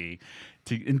likely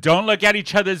to? And don't look at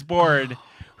each other's board.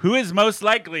 Who is most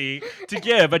likely to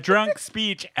give a drunk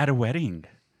speech at a wedding?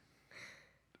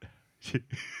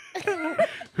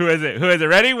 Who is it? Who is it?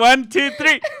 Ready? 1, 2,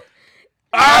 3.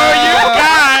 Oh, you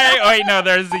guy! Oh, wait, no,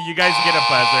 you guys get a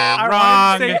buzzer.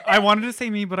 Wrong. I wanted to say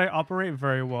me, but I operate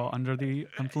very well under the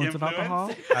influence of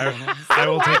alcohol. I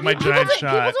will take my giant People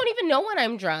shot. don't even know when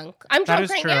I'm drunk. I'm That drunk is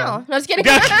right true. now. No, I was kidding.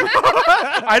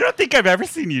 I don't think I've ever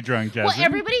seen you drunk, Jasmine. Well,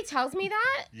 everybody tells me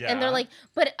that, Yeah. and they're like,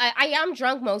 "But I am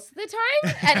drunk most of the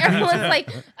time," and everyone's like,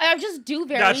 "I just do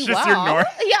very That's just well." your norm.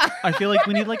 Yeah. I feel like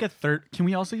we need like a third. Can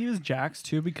we also use Jax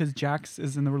too? Because Jax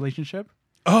is in the relationship.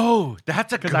 Oh,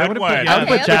 that's a good I would've one. put- I would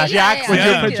Okay, put okay, Jax. yeah, Would yeah,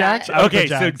 you yeah. put Do Jax? that. I would Okay, put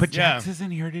so Jax. but Yeah. Jax isn't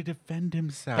here to defend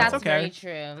himself. That's okay. very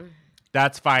true.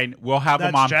 That's fine. We'll have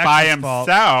him That's on Jax's by fault.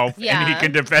 himself, and Yeah. he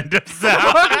can defend himself.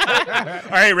 All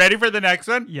right, ready for the next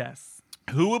one? Yes.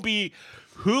 Who will be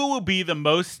the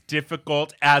most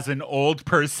difficult as an old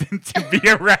person to be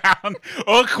around?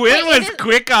 Oh, Quinn Wait, was it is-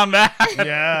 quick on that.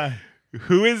 Yeah.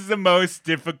 Who is the most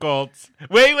difficult?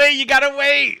 Wait, you gotta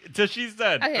wait till she's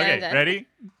done. Okay, I'm done. ready?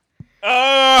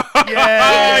 Oh, you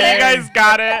guys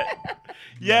got it.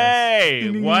 Yay!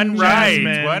 One right.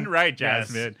 Jasmine. One right, Yes.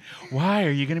 Jasmine. Why?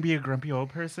 Are you going to be a grumpy old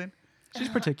person? She's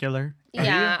particular.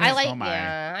 Yeah, you? I So like. am I.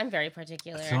 Yeah, I'm very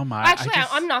particular. So am I. Actually, I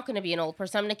just- I'm not going to be an old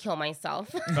person. I'm going to kill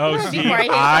myself. Oh, see, Before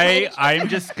I I'm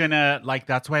just going to,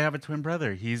 that's why I have a twin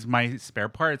brother. He's my spare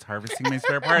parts, harvesting my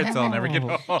spare parts. I'll never get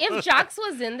old. If Jax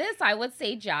was in this, I would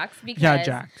say Jax because Yeah,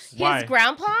 Jax. his Why?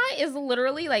 grandpa is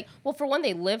literally like, well, for one,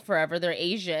 they live forever. They're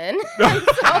Asian. And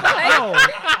so,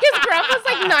 like, his grandpa's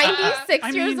like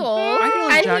 96 years old. I feel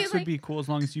like and Jax he's would like, be cool as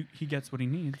long as he gets what he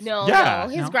needs. no, Yeah.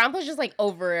 his No? grandpa's just like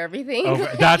over everything.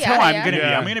 That's Yeah, how I'm yeah. going to be.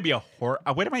 Yeah. I'm going to be a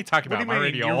what am I talking What about? do I'm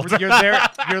you mean? already old. You're there.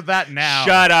 You're that now.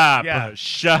 Shut up. Yeah.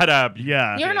 Shut up.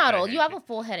 Yeah. You're not old. You have a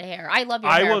full head of hair. I love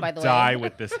your I hair, will by the die way.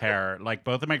 with this hair. Like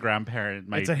both of my grandparents.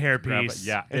 It's a hairpiece.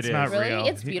 Yeah, It's it is. not Really? real.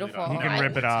 It's beautiful. He can I-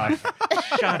 rip it off.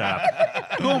 Shut up.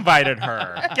 Who invited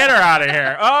her? Get her out of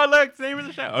here. Oh, look, it's the name of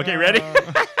the show. Okay, ready?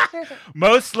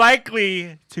 Most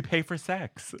likely to pay for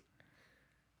sex.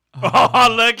 Oh,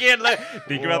 look.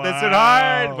 Think about this one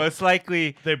hard. Wow. Most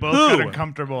likely. They both who? got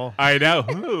uncomfortable. I know.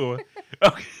 Who?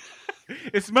 Okay.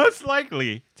 It's most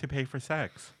likely to pay for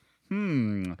sex.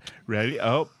 Ready?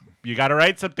 Oh, you got to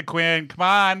write something, Quinn. Come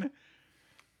on.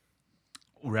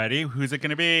 Ready? Who's it going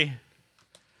to be?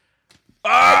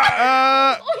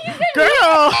 Girl.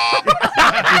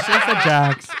 You should have said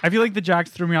Jax. I feel like the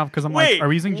Jax threw me off because I'm Wait, like, are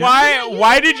we using Jax?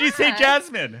 why did you say Yeah.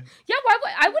 Jasmine? Yeah, why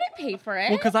would I wouldn't pay for it.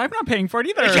 Well, because I'm not paying for it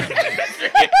either.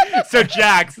 So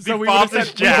Jax. So we would have default is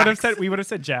said Jax. we would have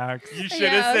said Jax. You should Yeah,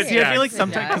 have said okay. See, I feel like Jax.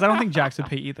 sometimes because I don't think Jax would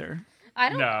pay either. I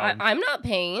don't. No. I'm not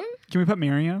paying. Can we put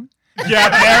Miriam? Yeah,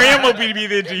 Miriam will be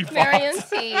the default. Marion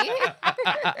T.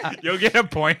 You'll get a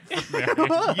point from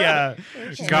Miriam. Yeah.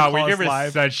 God, we call give her us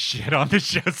live. such shit on the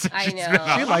show. So I she's know.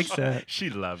 not- She likes it. She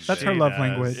loves That's it. her She love does.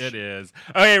 language. It is.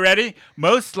 Okay, ready?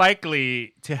 Most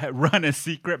likely to run a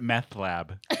secret meth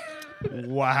lab.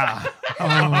 Wow.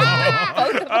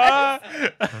 Both of us.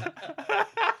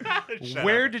 Shut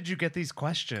Where up. did you get these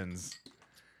questions?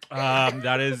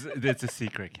 It's a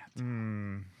secret.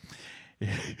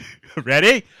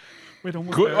 Ready? Wait,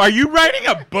 almost Qu- there. Are you writing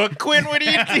a book, Quinn? What are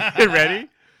you doing? Ready?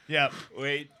 Yep.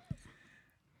 Wait.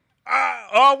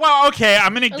 Oh well, okay.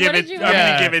 I'm gonna give did it. you I'm write?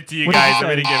 gonna give it to you What did guys. you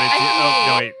I'm gonna say? give it to you. Oh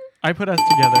no, wait. I put us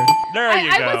together. There you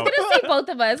I go. was gonna say both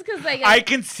of us because like I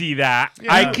can see that.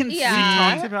 Yeah. I can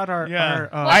Yeah. Talked about our, Yeah.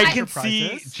 I I- can see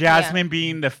surprises. Jasmine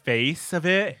being the face of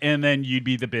it, and then you'd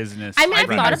be the business. I mean, I I'd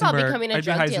be thought about Heisenberg. becoming a I'd be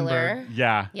drug Heisenberg. dealer.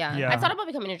 Yeah. Yeah. Yeah. I thought about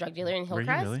becoming a drug dealer in Were you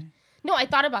Hillcrest. really? No, I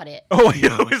thought about it. Oh, it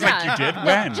was like you did. No,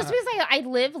 When? just because I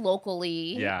live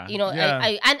locally. Yeah. You know, Yeah.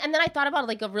 and then I thought about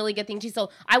like a really good thing too. So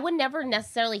I would never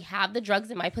necessarily have the drugs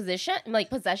in my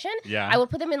possession. Yeah. I would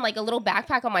put them in like a little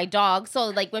backpack on my dog. So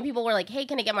like when people were like, "Hey,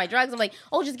 can I get my drugs?" I'm like,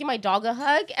 "Oh, just give my dog a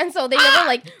hug." And so they never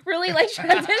like really like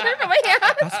transitioned from my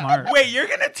hand. That's smart. Wait, you're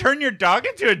gonna turn your dog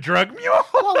into a drug mule?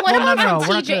 Well, one Well, of no, them's no, from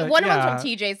we're not TJ. gonna- One of yeah. them's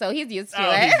from TJ, so he's used to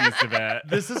Oh, it. he's used to that.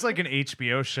 This is like an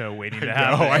HBO show waiting to No,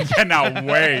 happen. I cannot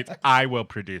wait. I will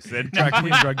produce it. Drag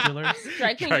queen drug dealers.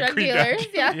 Drag queen Drag drug queen dealers.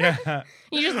 drug Yeah. Yeah.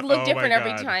 You just look Oh, different my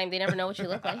every God. time. They never know what you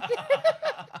look like.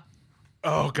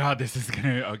 Oh God, this is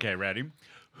gonna. Okay, ready?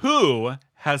 Who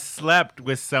has slept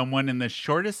with someone in the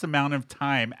shortest amount of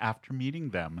time after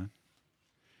meeting them?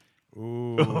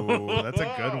 Ooh, that's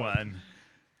a good one.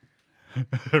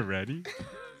 Ready?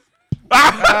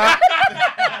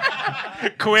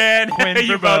 Quinn, Quinn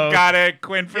you for both both. got it.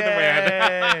 Quinn for the win.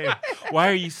 Yay. Why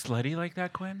are you slutty like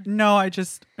that, Quinn? No, I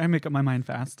make up my mind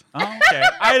fast. Oh, okay,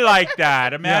 I like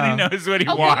that. A man who Yeah. knows what he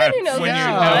A woman wants. who knows what he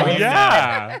Oh, wants.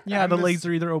 yeah. Yeah, I'm the just- legs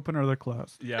are either open or they're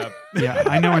closed. Yep. Yeah,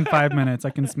 I know in 5 minutes I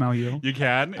can smell you. You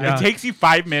can. Yeah. It takes you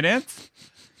 5 minutes.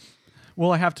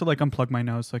 Well, I have to like unplug my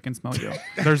nose so I can smell you.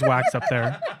 There's wax up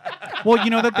there. Well, you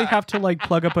know that they have to like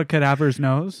plug up a cadaver's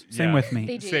nose? Same Yeah. with me.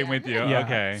 They do. Same with you. Yeah.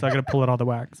 Okay. So I gotta pull out all the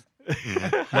wax.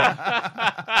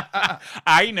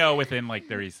 I know within like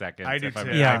 30 seconds. I do if I'm,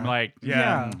 too. Yeah. I'm like,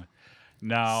 Yeah.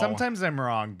 no. Sometimes I'm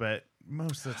wrong, but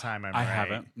most of the time I'm I right.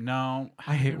 haven't. No.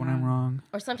 I hate when I'm wrong.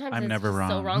 Or sometimes I'm it's never just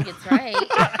so wrong. wrong it's right.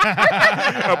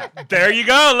 Oh, there you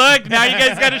go. Look, now you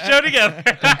guys got a show together.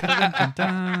 Dun,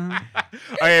 dun.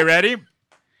 Okay, ready?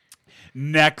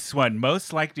 Next one.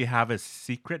 Most likely to have a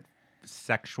secret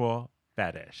sexual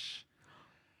fetish.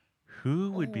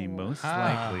 Who would be most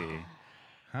likely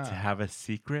to have a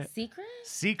secret Secret?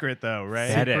 Secret though,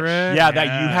 right? fetish? Secret? Yeah, that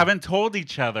you Yeah. haven't told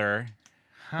each other,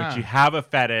 but you have a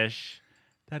fetish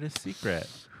that is secret.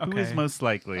 Who is Okay. most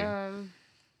likely? Um,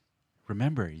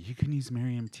 Remember, you can use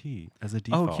Miriam T as a Oh,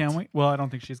 default. can we? Well, I don't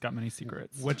think she's got many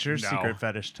secrets. What's your No. secret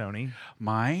fetish, Tony?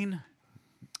 Mine?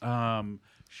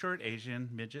 Short Asian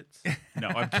midgets? No,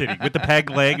 I'm kidding. With the peg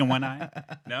leg and one eye?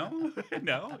 No?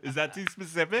 No? Is that too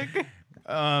specific? You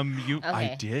okay.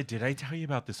 I did. Did I tell you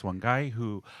about this one guy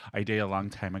who I dated a long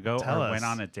time ago Tell went us.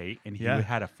 on a date and he Yeah.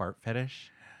 had a fart fetish?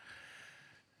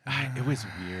 It was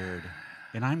weird.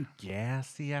 And I'm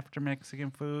gassy after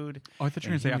Mexican food. Oh, I thought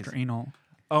you were And gonna say he after was- anal.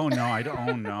 Oh, no. I don't.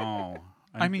 Oh, no.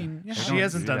 I mean, yeah. I she don't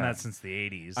hasn't do done that since the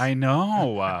 80s. I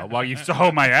know. Well, you saw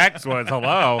who my ex was.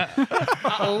 Hello.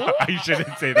 I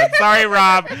shouldn't say that. Sorry,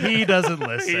 Rob. He doesn't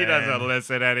listen. He doesn't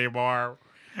listen anymore.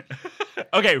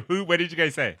 Okay, what did you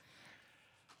guys say?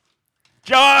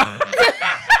 John,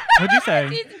 What'd you say?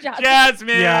 He's Johnson.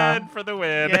 Jasmine Yeah. for the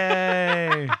win.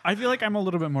 Yay. I feel like I'm a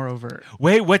little bit more overt.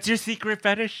 Wait, what's your secret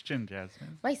fetish,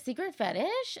 Jasmine? My secret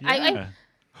fetish? Yeah.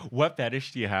 What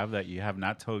fetish do you have that you have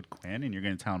not told Quinn, and you're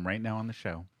going to tell him right now on the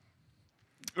show?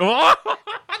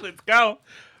 Let's go.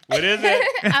 What is it?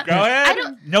 Go ahead.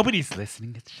 Nobody's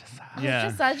listening. It's just us. Yeah.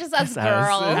 It's just us It's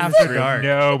girls. us. After True. dark.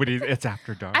 Nobody's. It's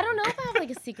after dark. I don't know if I have like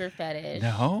a secret fetish.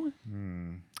 No?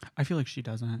 I feel like she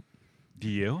doesn't. Do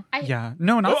you? Yeah.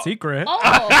 No, not Oh. secret. Oh,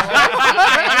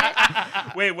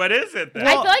 secret. Wait, what is it then?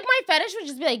 I feel like my fetish would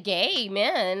just be like gay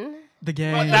men. The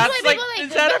gay. Well, That's that's why like, people like-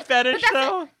 is that a but fetish that's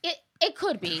though? It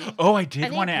could be. Oh, I I did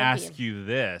think want to it could ask be. you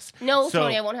this. No, So-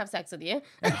 Tony, I won't have sex with you.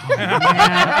 God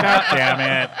damn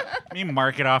it. Let me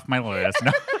mark it off my list.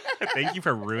 No. Thank you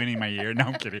for ruining my year. No,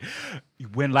 I'm kidding.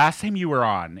 When last time you were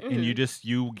on and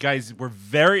you guys were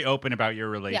very open about your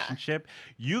relationship,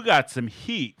 you got some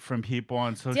heat from people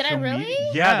on social Did I really?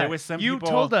 media. Yeah, there was some You people.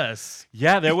 told us.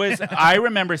 Yeah, there was. I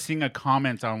remember seeing a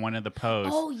comment on one of the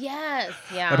posts Oh yes,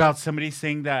 yeah. about somebody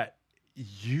saying that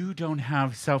you don't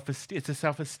have self-esteem. It's a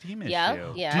self-esteem issue.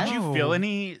 Yep, yeah. Did you feel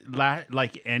any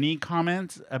any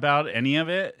comments about any of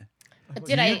it?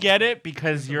 Did Do I? you get it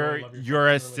because you're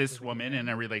a cis woman in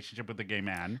a relationship with a gay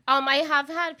man? I have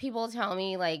had people tell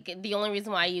me like the only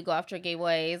reason why you go after gay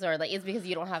boys or like is because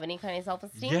you don't have any kind of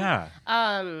self-esteem. Yeah.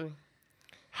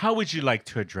 How would you like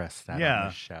to address that on Yeah.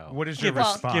 the show? What is give your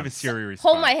us, response? Give us your response.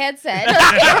 Hold my headset.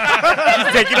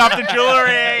 She's taking off the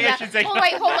jewelry. Yeah, She's taking hold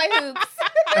my hoops.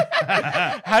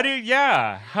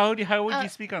 How would you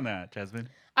speak on that, Jasmine?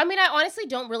 I mean, I honestly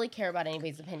don't really care about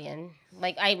anybody's opinion.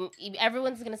 Like,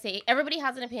 everyone's gonna say, everybody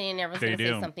has an opinion, everyone's They gonna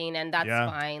do. say something, and that's Yeah.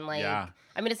 fine. Like, Yeah.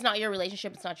 I mean, it's not your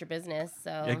relationship, it's not your business.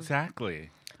 So Exactly.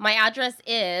 my address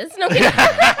is no. kidding.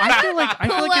 I feel like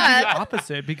Pull it'd be the up.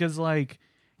 opposite because like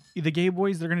the gay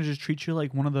boys, they're gonna just treat you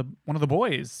like one of the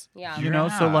boys. Yeah. You know,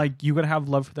 so Yeah. like you gotta have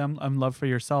love for them and love for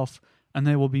yourself, and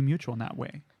they will be mutual in that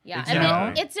way. Yeah, Exactly.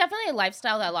 and it's definitely a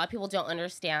lifestyle that a lot of people don't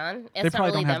understand. It's not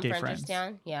probably really don't have them gay for friends.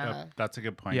 understand. Yeah. That's a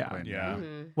good point. Yeah. Quinn. Yeah.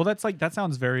 Mhm. Well, that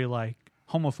sounds very like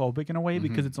homophobic in a way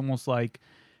because it's almost like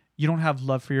you don't have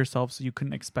love for yourself, so you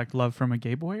couldn't expect love from a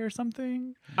gay boy or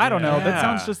something. I don't know. That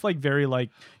sounds Yeah. just like very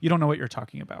like you don't know what you're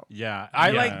talking about. Yeah,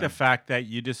 I Yeah. like the fact that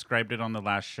you described it on the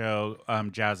last show,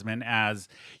 Jasmine, as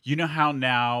you know how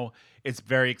now it's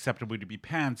very acceptable to be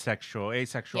pansexual,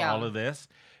 asexual, Yeah. all of this.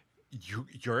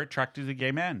 You're attracted to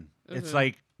gay men. It's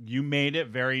like you made it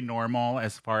very normal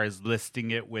as far as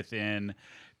listing it within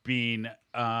being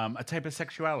a type of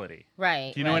sexuality.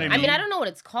 Right. Do you know what I I mean, mean? I don't know what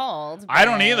it's called. I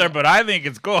don't either, but I think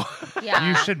it's cool. yeah.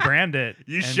 You should brand it.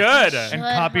 You and- should. And Should,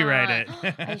 copyright huh?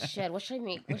 it. I should. What should I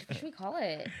make? What should we call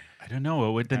it? I don't know.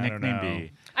 What would the I don't nickname know.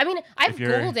 be? I mean, I've If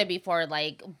you're- Googled it before,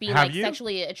 like being Have like you?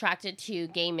 sexually attracted to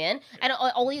gay men, and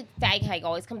only fag hag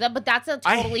always comes up, but that's a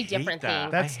I totally hate different that.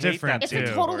 thing. That's I hate different, that It's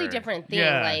too. a totally word. different thing.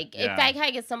 Yeah. Like Yeah. if fag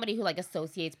hag is somebody who like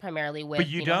associates primarily with, But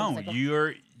you know, don't.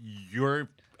 homosexual- You're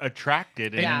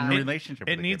attracted in Yeah. a It- relationship.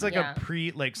 It with a needs gay like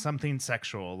man. like something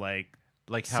sexual, like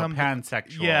how some-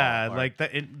 pansexual. yeah, or- like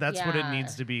that. That's what it Yeah.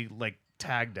 needs to be like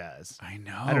tagged as. I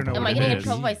know. I don't know Am what I it getting in is.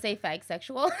 trouble if I say fag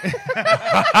sexual? oh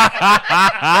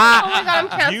my God, I'm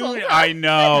canceled. I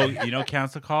know. You know,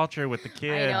 cancel culture with the I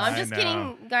kids. know. I'm I just know.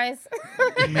 kidding, guys.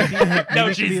 Maybe No, it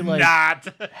could she's be, like, not.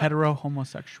 hetero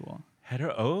homosexual.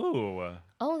 Oh,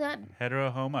 that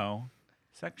Hetero homo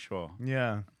sexual.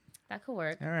 Yeah. could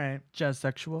work. All right. Jazz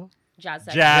sexual. Jazz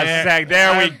sex. Jazz sec.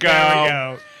 There we go. There we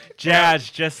go. Jazz,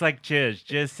 just like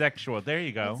jizz sexual. There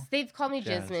you go. They've called me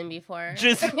Jazz. Jizzmin before.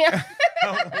 Jizz- Yeah.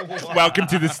 Welcome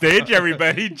to the stage,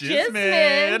 everybody.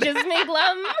 Jizzmin. Jizzmin. Jizzmin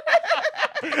Glum.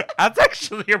 That's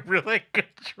actually a really good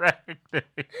track name.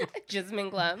 Jizzmin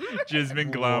Glum.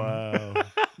 Jizzmin Glum. Whoa.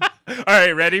 All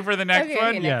right, ready for the next Okay,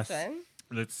 one? next Yes. one.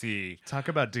 Let's see. Talk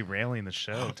about derailing the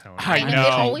show, Tony. I It know.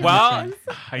 always Well,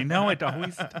 does. I know it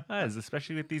always does,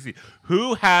 especially with these.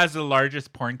 Who has the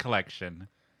largest porn collection?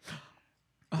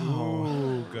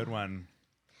 Ooh, good one.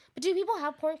 But do people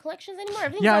have porn collections anymore?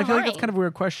 Everything's Yeah, I online. feel like that's kind of a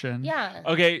weird question. Yeah.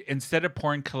 Okay, instead of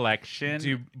porn collection,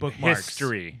 Do bookmarks.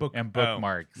 history and oh,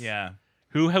 bookmarks. yeah.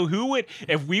 Who would,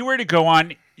 if we were to go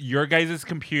on your guys'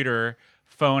 computer,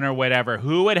 phone, or whatever,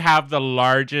 who would have the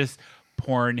largest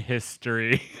porn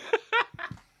history?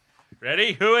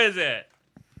 Ready? Who is it?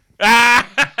 Ah!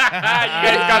 You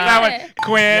guys got that one.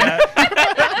 Quinn.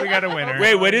 We got a winner.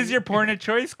 Wait, what is your porn of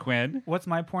choice, Quinn? What's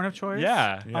my porn of choice?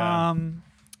 Yeah. Yeah.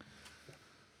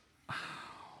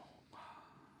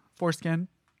 Foreskin.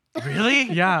 Really?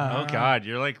 Yeah. Oh, God.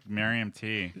 You're like Miriam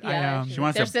T. Yeah. She She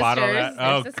wants They're to bottle sisters. that. They're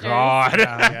Oh, sisters. God.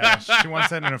 Yeah, she wants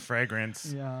that in a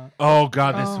fragrance. Yeah. Oh,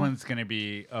 God. This Oh. one's going to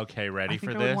be okay. Ready I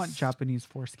think for I this? would want Japanese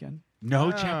foreskin. No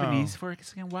Oh. Japanese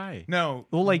foreskin. Why? No,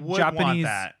 Well, like would Japanese. Want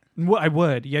that. I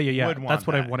would. Yeah. Would want That's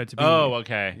what I that. want it to be. Oh,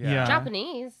 okay. Yeah.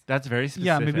 Japanese. That's very specific.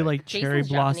 Yeah, maybe like Jason's cherry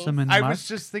blossom Japanese. and I musk. was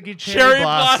just thinking Cherry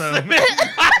blossom.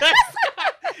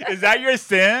 Is that your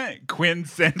scent? Quinn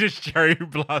scent is cherry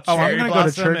blossom. Oh, I'm Cherry gonna go to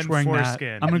blossom church and wearing foreskin.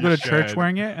 that. I'm gonna go You to church should.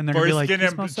 wearing it, and they're gonna be like, Foreskin "You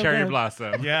and smell so cherry good."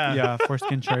 blossom. Yeah. Yeah,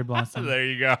 foreskin cherry blossom. There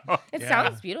you go. It Yeah.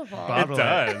 sounds beautiful. Bottle It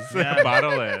does. Yeah.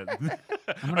 Bottle it. gonna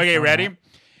Okay, film ready? that.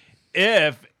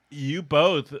 If you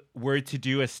both were to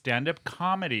do a stand-up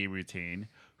comedy routine,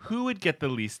 who would get the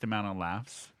least amount of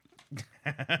laughs?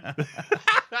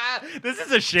 This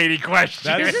is a shady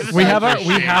question. That is This is We so have a super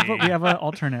we have a, shady. we have an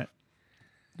alternate.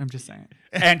 I'm just saying.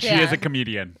 And she Yeah. is a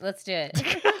comedian. Let's do it.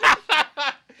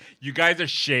 You guys are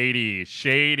shady.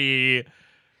 Shady.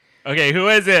 Okay, who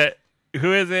is it?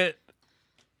 Who is it?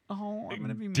 Oh, I'm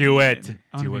gonna be Do mean. it.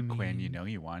 I'm Do gonna it, be Quinn. mean. You know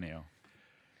you want to.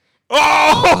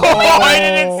 Oh, I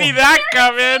didn't see that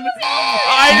coming. No,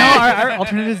 I our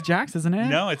alternate is Jax, isn't it?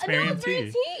 No, it's No, Miriam it's T.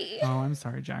 Mary T. Oh, I'm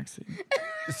sorry, Jaxie.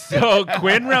 So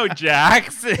Quinn wrote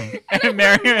Jax and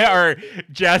Miriam or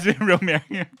Jasmine wrote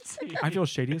Miriam T. I feel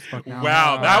shady as fuck now.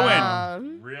 Wow, that went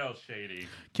Um, real shady.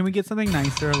 Can we get something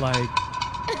nicer, like?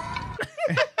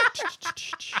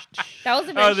 That was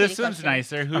a very Oh, this shitty one's question.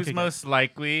 nicer. Who's Okay, most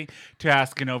likely to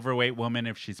ask an overweight woman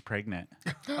if she's pregnant?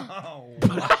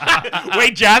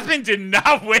 Wait, Jasmine did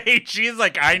not wait. She's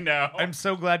like, I know. I'm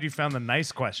so glad you found the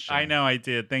nice question. I know I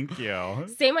did. Thank you.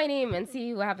 Say my name and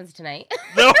see what happens tonight.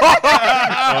 Oh,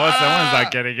 someone's not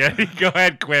getting it. Go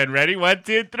ahead, Quinn. Ready? 1,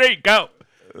 2, 3, go.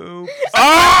 Oops.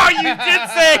 Oh, you did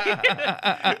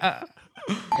say.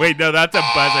 Wait, no, that's a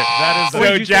buzzer. That is So What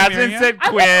did you say, Jasmine Miriam? said I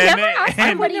would Quinn, never ask and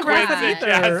somebody Quinn that. said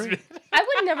Either. Jasmine. I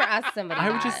would never ask somebody. I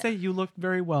would just that. say you look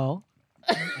very well.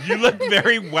 You look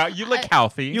very well. You look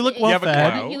healthy. You look You have a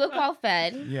well-fed. glow. You look well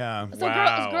fed. Yeah. So,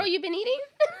 Wow. girl, you've been eating?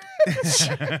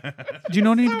 Do you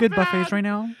know any good buffets right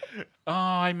now? Oh,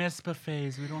 I miss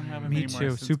buffets. We don't have them Me anymore too.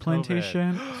 since Soup COVID.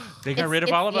 Plantation. They got It's- rid of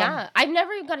it's- all of them? Yeah, I've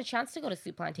never got a chance to go to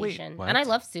Soup Plantation, what? and I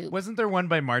love soup. Wasn't there one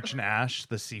by March and Ash,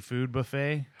 the seafood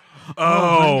buffet?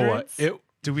 Oh, hundreds?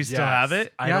 Do we still have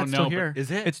it? I Yeah, don't it's know. still but here.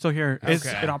 Is it? It's still here. Okay.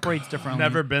 It operates differently.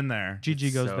 Never been there. Gigi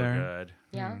goes so there. good.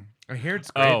 Yeah. I hear it's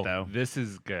great Oh, though. this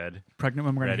is good. Pregnant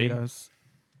women are gonna Ready? hate us.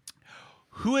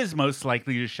 Who is most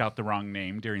likely to shout the wrong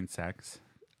name during sex?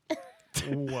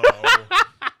 Whoa.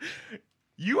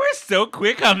 You are so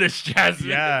quick on this, Jasmine.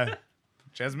 Yeah.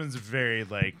 Jasmine's very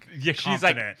like Yeah, she's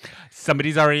like, confident.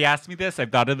 somebody's already asked me this.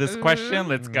 I've thought of this question.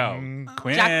 Let's go.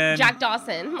 Quinn. Jack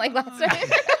Dawson, like last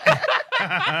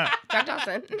time. Jack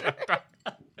Dawson.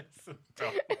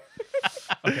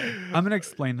 I'm gonna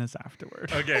explain this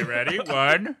afterward. Okay, ready?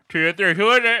 1, 2, 3.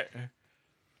 Who is it?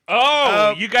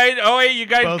 Oh, you guys. Oh, wait, you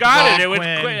guys both got wrong, it. It was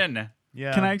Quinn. Quinn.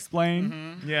 Yeah. Can I explain?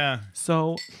 Mm-hmm. Yeah.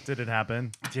 So Did it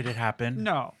happen? Did it happen?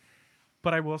 no,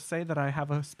 but I will say that I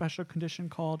have a special condition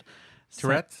called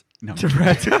Tourette's? No.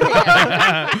 Tourette.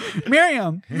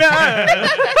 Miriam.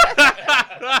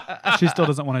 She still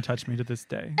doesn't want to touch me to this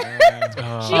day.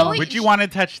 She only, Would you want to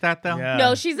touch that though? Yeah.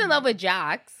 No, she's in love with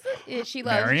Jax. She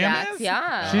loves Miriam Jax. is?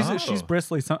 Yeah. She's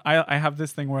bristly. So I have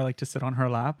this thing where I like to sit on her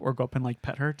lap or go up and like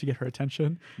pet her to get her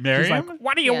attention. She's Miriam? like,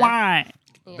 "What do you Yeah. want?"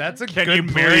 Yeah. That's a Can good you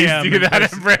Miriam Miriam do that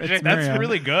impression. impression? That's Miriam.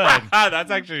 really good.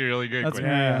 That's actually really good. That's Quinn.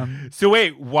 Miriam. So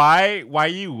wait, why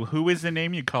you? Who is the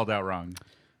name you called out wrong?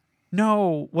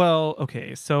 No, well,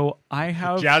 okay. So I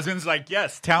have. Jasmine's like,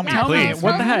 yes, tell me, Yeah, please.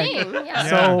 tell What the her heck? name. Yeah.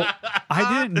 So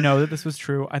I didn't know that this was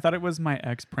true. I thought it was my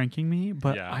ex pranking me,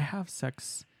 but Yeah. I have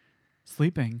sex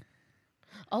sleeping.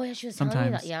 Oh yeah, she was telling me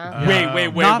Sometimes. that. Yeah.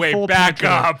 Wait, Not wait, full back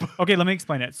penetrative. up. Okay, let me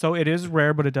explain it. So it is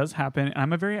rare, but it does happen. And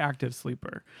I'm a very active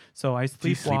sleeper. So I you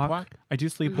sleepwalk. sleepwalk? I do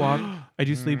sleepwalk. I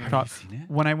do sleep talk. seen it?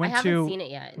 When I I went haven't to seen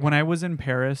it yet. when I was in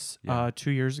Paris Yeah.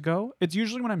 2 years ago, it's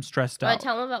usually when I'm stressed But out.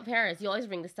 tell him about Paris. You always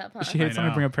bring this up, huh? She hates when I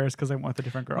know. bring up Paris because I went with a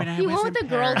different girl. When I He was went in with the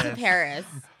girl to Paris.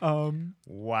 Paris.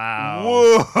 Wow.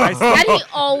 Whoa. And he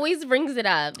always brings it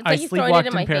up. It's I like he's throwing it sleepwalked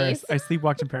in my Paris. face. I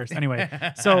sleepwalked in Paris. Anyway,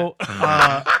 so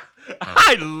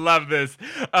I love this.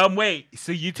 Wait,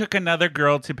 so you took another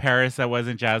girl to Paris that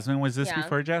wasn't Jasmine? Was this Yeah.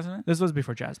 before Jasmine? this was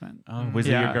before Jasmine. Oh, was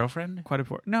it Yeah. your girlfriend? Quite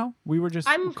before. No, we were just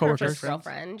I'm her coworkers. first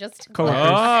girlfriend. Just Coworkers.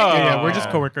 Oh. Yeah, we're just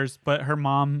coworkers. But her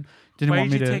mom didn't Why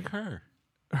want did me you to. take her?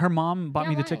 Her mom bought Yeah,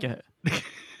 me the why? ticket.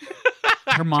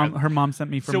 Her mom sent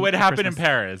me for. So what for happened in Christmas.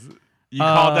 Paris? You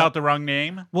called Uh, out the wrong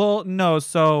name? Well, no.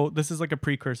 So this is like a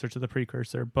precursor to the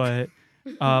precursor, but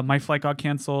my flight got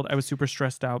canceled. I was super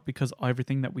stressed out because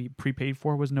everything that we prepaid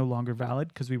for was no longer valid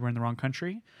because we were in the wrong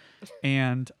country,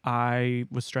 and I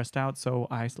was stressed out. So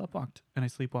I sleptwalked, and I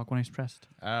sleepwalk when I'm stressed.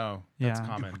 Oh, that's Yeah.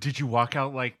 common. Did you walk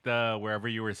out like the wherever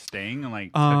you were staying and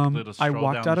like took a little I stroll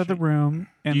walked down out of the street? room,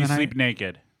 and Do you then sleep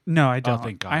naked? No, I don't.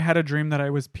 thank God. I had a dream that I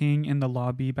was peeing in the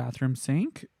lobby bathroom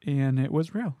sink, and it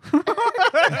was real.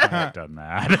 I've done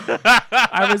that.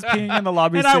 I was peeing in the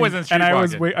lobby And sink, I wasn't and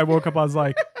sleepwalking. I woke up. I was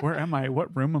like, "Where am I?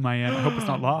 What room am I in? I hope it's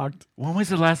not locked." When was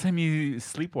the last time you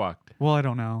sleepwalked? Well, I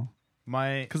don't know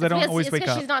My because I don't always wake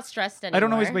up. She's not stressed anymore. I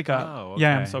don't always wake up. Oh,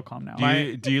 Yeah, I'm okay. so calm now.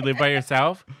 Do you live by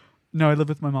yourself? No, I live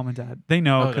with my mom and dad. They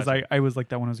know Oh, because that's I was like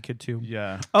that when I was a kid too.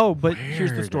 yeah. Oh, but here's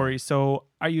the Weird. story. So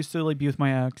I used to like be with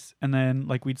my ex, and then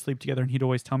like we'd sleep together, and he'd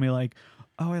always tell me like,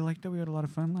 "Oh, I like that we had a lot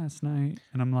of fun last night,"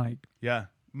 and I'm like, Yeah.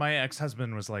 My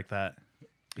ex-husband was like that.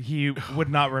 He would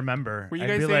not remember. Were you I'd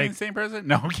guys be dating like, the same person?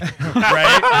 No.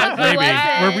 right? Who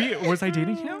was Maybe. it? Was I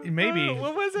dating him? Maybe.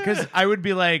 What was it? Because I would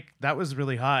be like, that was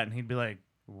really hot. And he'd be like,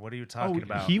 what are you talking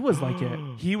about? He was like it.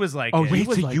 He was like, Oh, it. he Wait,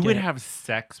 was so like you would it. have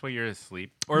sex while you're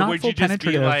asleep? Or Not would full you just be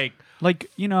penetrative. like,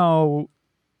 Like, you know,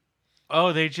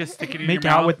 oh, they just stick it in make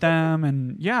your out mouth? with them,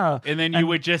 and yeah. And then you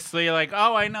would just say like,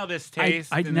 oh, I know this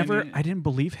taste. I and then never, you- I didn't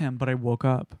believe him, but I woke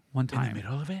up one in time. the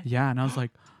middle of it? Yeah, and I was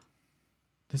like,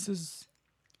 this is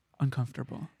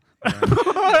uncomfortable.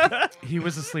 He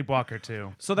was a sleepwalker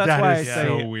too. So that's That why I is say.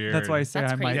 so weird. That's why I say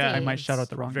That's I might. crazy. I might shout out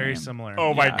the wrong Very name. similar.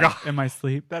 Oh my Yeah, God. in my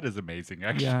sleep. That is amazing, Yeah.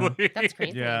 actually. That's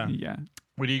crazy. Yeah. Yeah.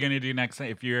 What are you gonna do next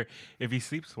night if he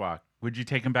sleepwalk? Would you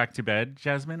take him back to bed,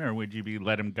 Jasmine, or would you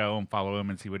let him go and follow him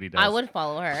and see what he does? I would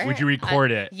follow her. Would you record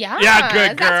it? Yeah. Yeah,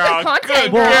 good That's girl. good content,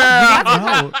 Good girl.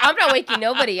 girl. No, I'm not waking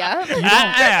nobody up.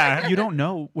 Yeah. you don't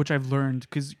know, which I've learned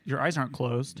because your eyes aren't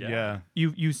closed. Yeah.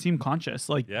 You seem conscious.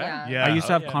 Like Yeah. Yeah. I used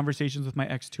to Oh, have yeah. conversations with my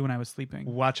ex too when I was sleeping.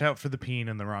 Watch out for the peeing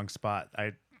in the wrong spot.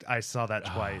 I saw that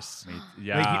twice.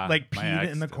 Yeah. Like my peed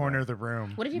ex in the did corner that. of the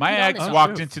room. What if you My peed on ex the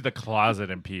walked true. into the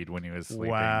closet and peed when he was sleeping.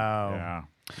 Wow. Yeah.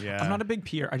 Yeah. I'm not a big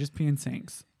peer. I just pee in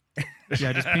sinks. Yeah,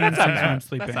 I just pee in sinks when I'm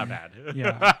sleeping. That's not bad.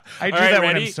 Yeah. I do All right, that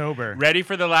when ready? I'm sober. Ready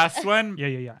for the last one? Yeah,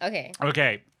 yeah, yeah. Okay.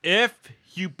 Okay. If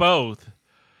you both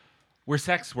were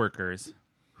sex workers,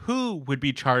 who would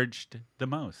be charged the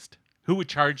most? Who would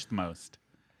charge the most?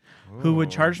 Who would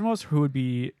charge the most? Who would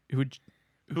be? Who would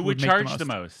Who would make charge the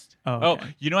most? Oh,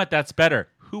 okay. You know what? That's better.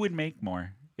 Who would make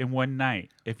more in one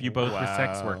night if you both were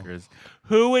sex Wow. workers?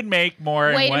 Who would make more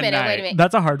Wait in a one minute. night? Wait a minute.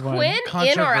 That's a hard one. Quinn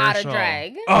in or out of Controversial.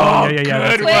 drag? Oh, Yeah, yeah,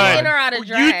 that's good Quinn one. in or out of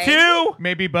drag? You too?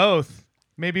 Maybe both.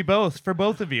 Maybe both for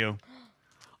both of you.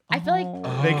 I feel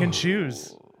like They can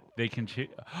choose. They can choose.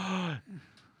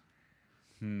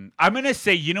 I'm gonna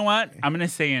say. You know what? I'm gonna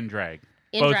say in drag.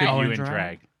 In Both drag. of Oh, you in in drag?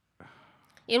 drag.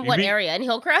 in what mean- area? In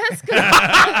Hillcrest?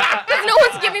 Because no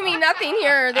one's giving me nothing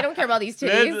here. They don't care about these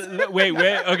titties. Wait.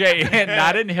 Okay,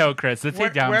 not in Hillcrest. Let's say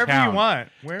downtown. Wherever you want.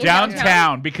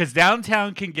 Downtown, because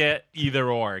downtown can get either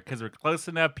or. Because we're close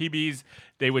enough. PBs,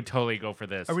 they would totally go for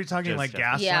this. Are we talking Just- like just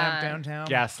gas Yeah. lamp downtown?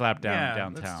 gas slap down Yeah,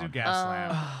 downtown? let's do gas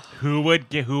lamp. Who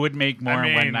would make more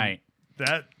in one night?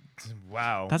 That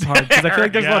wow. That's hard because I feel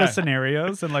like there's a lot of Yeah.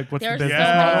 scenarios and like what's There's the so business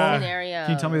many model? scenarios.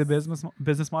 Can you tell me the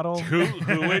business model? Who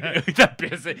would the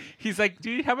business? He's like, do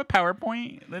you have a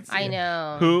PowerPoint? Let's. I see."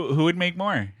 know. Who would make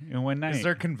more in one night? Is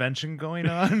there a convention going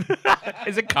on?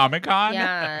 Is it Comic Con?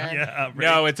 Yeah. yeah. Right.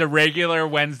 No, it's a regular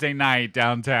Wednesday night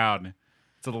downtown.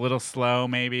 It's a little slow,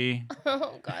 maybe.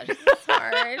 Oh gosh, it's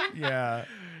hard. Yeah.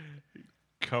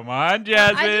 Come on,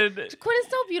 Jasmine. Quinn is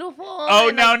so beautiful. Oh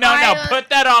and, no, like, no! Put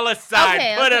that all aside.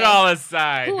 Okay, Put it okay. all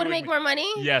aside. Who would make more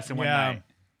money? Yes, in one Yeah. night.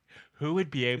 Who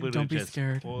would be able to Don't be just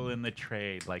scared. pull in the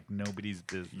trade like nobody's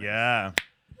business? Yeah.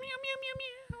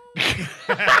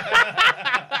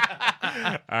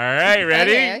 All right,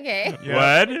 ready? Okay.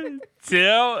 Yeah. 1,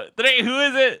 2, 3. Who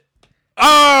is it?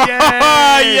 Oh, Yay!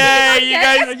 yay! You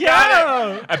Yes. guys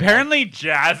got it. Apparently,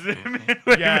 Jasmine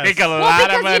would Yes. make a Well, lot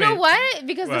because of money. you know what?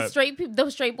 Because What?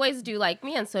 those straight boys do like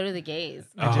me, and so do the gays.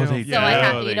 Oh, they So do. I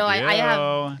have, they I do.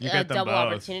 have You a get them double both.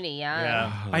 opportunity. Yeah.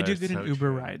 Yeah. Oh, I do that's get in so Uber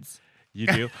true. rides. You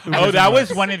do? Ubers Oh, and that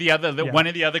was Lyfts. one of the other Yeah. one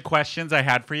of the other questions I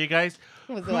had for you guys.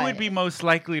 Was Who what? would be most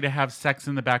likely to have sex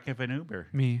in the back of an Uber?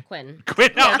 Me. Quinn?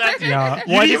 Quit! No, Yeah. that's Yeah. You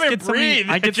Well, I didn't just even get so many- breathe.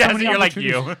 I get so Jasmine, many you're like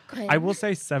you. opportunities. Quinn. I will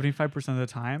say 75% of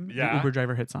the time, Yeah? the Uber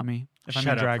driver hits on me if I'm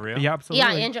Shut in up, drag. for real? Yeah,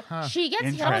 absolutely. Yeah, in drag. She gets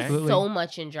In hit on drag? so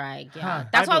much in drag. Yeah, Huh.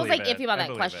 that's I why I was like believe it. iffy about I that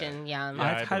believe question. it. Yeah.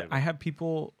 Yeah. I have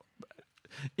people,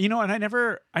 you know, and I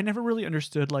never really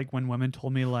understood like when women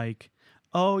told me like,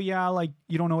 oh yeah, like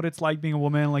you don't know what it's like being a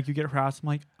woman, like you get harassed. I'm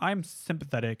like, I'm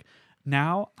sympathetic.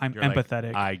 Now I'm You're like,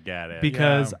 empathetic I get it.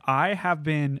 because I've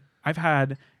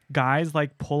had guys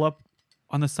like pull up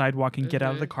on the sidewalk and get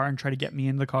out of the car and try to get me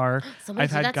in the car. Somebody I've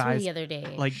did had that to me guys the other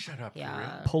day. like Shut up.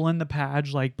 yeah. pulling the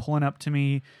badge, like pulling up to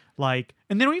me, like,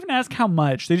 and they don't even ask how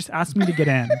much. They just ask me to get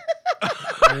in.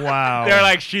 Wow. They're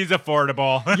like, she's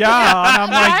affordable. Yeah, and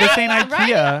I'm like, this ain't Right?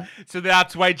 IKEA. So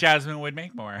that's why Jasmine would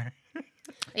make more.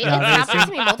 It Yeah, happens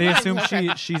to me multiple They times assume in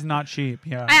Hillcrest. she's not cheap.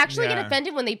 Yeah. I actually Yeah. get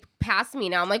offended when they pass me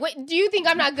now. I'm like, wait, do you think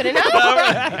I'm not good enough?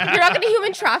 You're not going to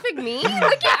human traffic me? Look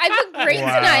at, I look great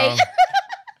Wow. tonight.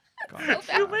 So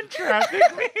bad. Human traffic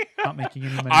me. Not making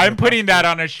any money. I'm putting that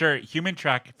on a shirt. Human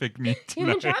traffic me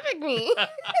Human tonight. traffic me.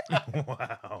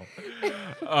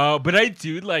 Wow. But I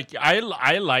do like I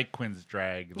like Quinn's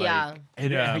drag. Like, Yeah.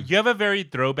 and, Yeah. you have a very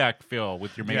throwback feel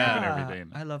with your makeup and Yeah.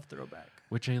 everything, I love throwback.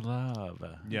 which I love.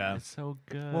 Yeah. it's so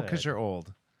good. Well, because you're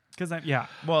old. Because yeah.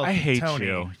 Well, I hate Tony.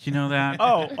 you. You know that?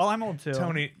 Oh, well, I'm old too.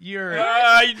 Tony, you're.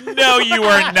 No, you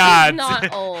are not.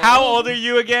 not old. How old are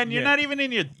you again? You're Yeah. not even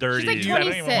in your 30s. like I don't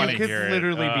even 26. want to You could hear it.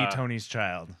 literally be Tony's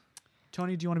child.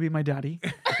 Tony, do you want to be my daddy?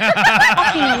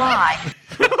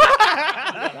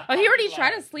 Oh, he already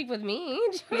tried to sleep with me.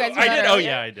 You guys I know did. that Oh earlier?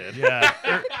 yeah, I did.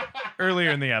 Yeah.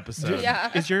 Earlier in the episode. Yeah.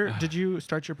 Did you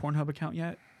start your Pornhub account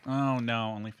yet? Oh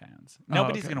no, OnlyFans.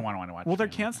 Nobody's okay. gonna want to watch. Well, they're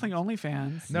OnlyFans. canceling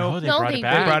OnlyFans. No, they No, brought they it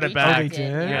back. They brought it back. Oh, they did?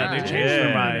 Yeah, they Yeah. changed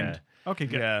their mind. Okay,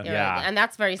 good. Yeah. Yeah. And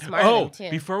that's very smart of Oh, him too.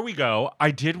 before we go, I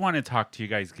did want to talk to you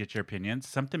guys, get your opinions.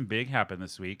 Something big happened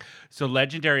this week. So,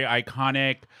 legendary,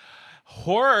 iconic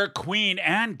horror queen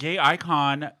and gay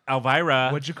icon Elvira.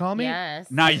 What'd you call me? Yes.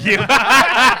 Not you.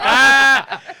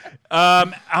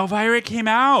 Elvira came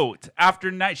out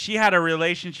after she had a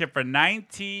relationship for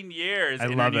 19 years I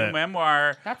in love her new it.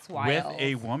 memoir That's with wild.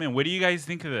 a woman. What do you guys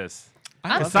think of this?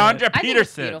 I love Cassandra it. I think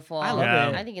it's Peterson. beautiful. I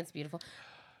love it. I think it's beautiful.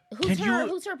 Can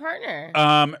Who's her partner?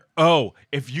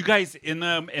 If you guys in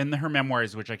her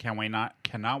memoirs, which I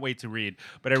cannot wait to read,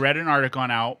 but I read an article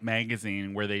on Out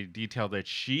magazine where they detailed that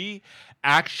she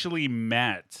actually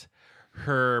met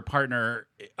her partner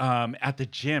at the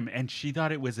gym and she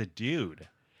thought it was a dude.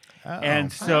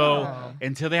 And so Oh.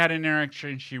 until they had an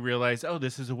interaction, she realized, oh,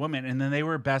 this is a woman. And then they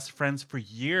were best friends for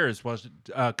years while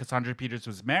Cassandra Peters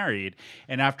was married.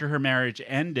 And after her marriage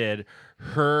ended,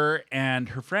 her and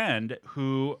her friend,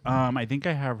 who I think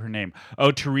I have her name. Oh,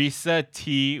 Teresa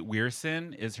T.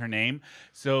 Weirson is her name.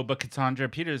 So, but Cassandra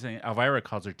Peters and Elvira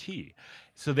calls her T.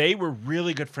 So they were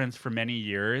really good friends for many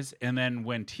years. And then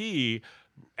when T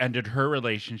ended her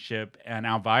relationship and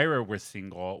Elvira was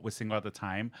single at the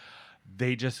time,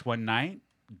 they just one night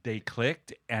they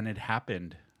clicked and it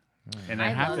happened. And it I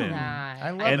love happened. that. I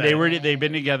love And it. they've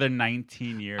been together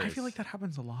 19 years. I feel like that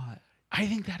happens a lot. I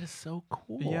think that is so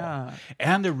cool. Yeah.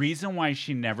 And the reason why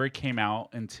she never came out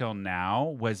until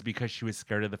now was because she was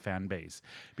scared of the fan base.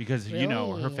 Because you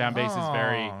know, her Really? fan base is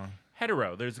very Aw.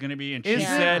 hetero. There's going to be and she Is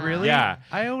said it really? yeah.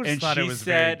 I always And thought she it was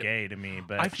said- very gay to me,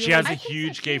 but I feel She has I a think so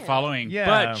huge gay too. following, Yeah.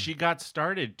 but she got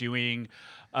started doing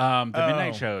the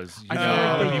midnight shows. You I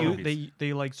know, feel like movies.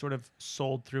 they like sort of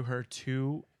sold through her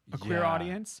to a queer Yeah.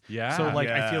 audience. Yeah. So like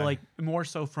I Yeah. feel like more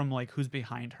so from like who's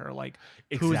behind her, like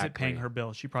who is it Exactly. paying her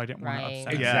bill? She probably didn't want Right. to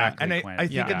upset. Exactly. yeah, Exactly, and Quinn. I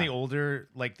think in Yeah.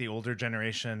 the older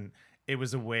generation, it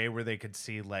was a way where they could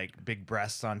see like big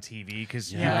breasts on TV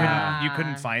because Yeah. you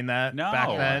couldn't find that No. back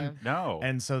then. No.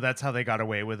 And so that's how they got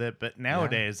away with it. But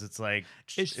nowadays, it's like,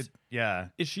 It's- yeah,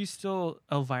 Is she still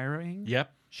Elvira-ing?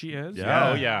 Yep. She is. Yeah.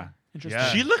 Oh yeah. Interesting. Yeah.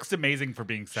 She looks amazing for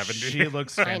being 70. she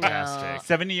looks I know. fantastic.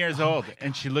 70 years old,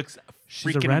 and she looks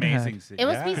She's a freaking redhead. amazing. It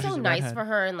must Yeah. be She's so a nice redhead. for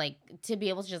her and like to be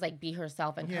able to just like be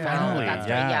herself and come Yeah. out. Finally. That's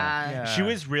Yeah. Yeah. She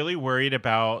was really worried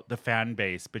about the fan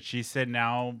base, but she said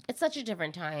now, It's such a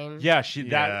different time. yeah, that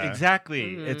Yeah.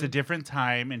 exactly. Mhm. It's a different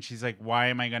time, and she's like, why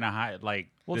am I gonna hide? Like,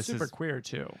 Well, it's this super is, queer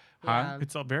too. huh?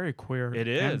 It's a very queer. It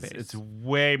fan is. base. It's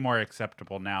way more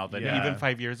acceptable now than Yeah. even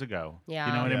 5 years ago. Yeah.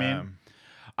 You know what I Yeah. mean?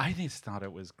 I just thought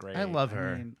it was great. I love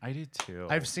her. mean, I did too.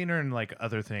 I've seen her in like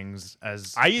other things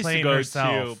as I used to playing go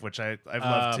herself, to, which I've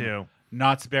loved too.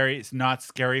 Not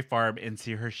Scary Farm and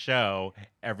see her show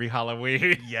every Halloween.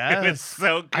 It was Yes.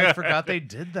 so good. I forgot they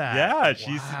did that. Yeah,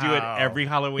 she used to do it Wow. every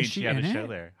Halloween. Is she She had a in show it?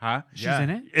 there, huh? She's Yeah. in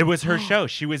it. It was her show.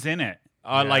 She was in it.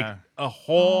 Like Yeah. a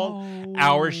whole Oh.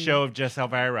 hour show of just You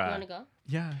want to Elvira. go?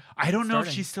 Yeah. I don't know if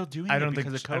Starting. she's still doing I it don't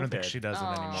because think of I don't think COVID. she does it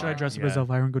Aw. anymore. Should I dress up Yeah. as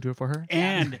Elvira and go do it for her?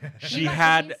 And she got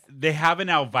had, cookies? they have an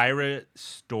Elvira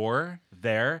store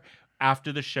there.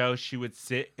 After the show, she would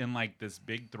sit in like this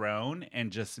big throne and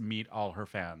just meet all her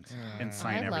fans and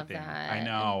sign I love everything. that. I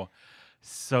know.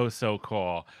 So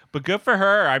cool. But good for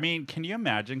her. I mean, can you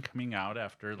imagine coming out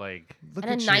after like Look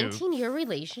And at a you. 19-year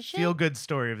relationship? Feel good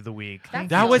story of the week. That's Thank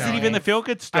that you, wasn't Kelly. even the feel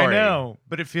good story. I know,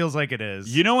 but it feels like it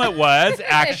is. You know what was It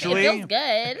actually feels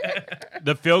good.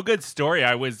 the feel good story?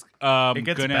 I was it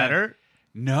gets better.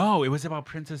 No, it was about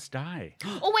Princess Di.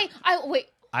 Oh wait,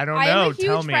 I don't I know. am a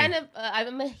Tell huge me. fan of.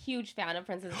 I'm a huge fan of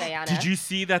Princess Diana. Did you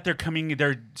see that they're coming?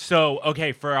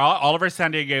 Okay for all of our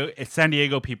San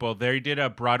Diego people. They did a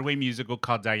Broadway musical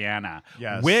called Diana,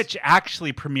 Yes. which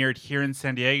actually premiered here in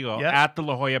San Diego Yep. at the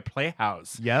La Jolla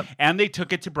Playhouse. Yep. And they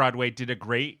took it to Broadway.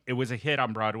 It was a hit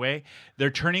on Broadway.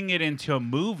 They're turning it into a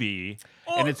movie,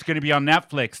 and it's going to be on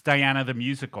Netflix. Diana the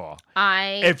musical.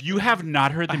 If you have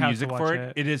not heard I the have to music watch for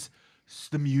it. it is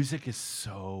the music is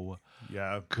so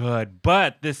Yeah. good.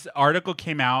 But this article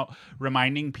came out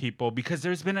reminding people because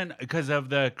there's been because of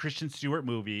the Kristen Stewart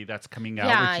movie that's coming out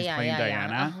where she's playing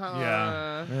Diana.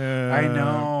 Yeah. I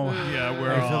know. Yeah,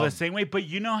 we're I feel all- the same way. But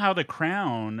you know how The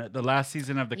Crown, the last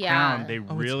season of The Yeah. Crown, they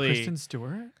Oh, really it's Kristen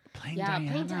Stewart. playing Yeah,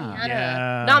 Diana. playing Diana.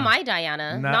 Yeah. Not my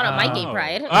Diana. Not on my gay No.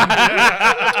 pride.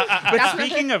 But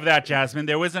speaking of that, Jasmine,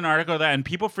 there was an article that, and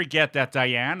people forget that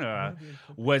Diana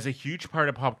was a huge part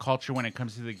of pop culture when it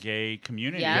comes to the gay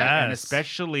community, Yeah. and Yes.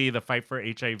 especially the fight for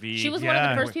HIV. She was one of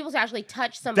Yeah. the first people to actually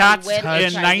touch somebody That's with in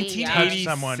HIV. Touch 1987.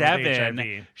 someone with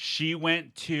HIV. She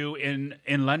went to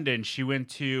in London. She went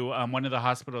to one of the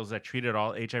hospitals that treated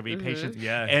all HIV patients.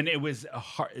 Yeah. and it was a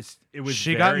hard. It was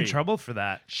She got in very- trouble for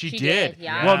that. She She did. did,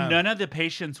 yeah. Well, Yeah. none of the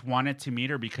patients wanted to meet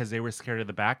her because they were scared of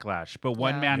the backlash. But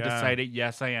one man Yeah. decided,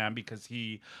 yes, I am, because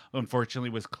he unfortunately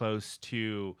was close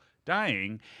to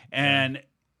dying. And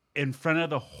in front of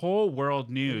the whole world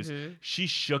news, she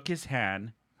shook his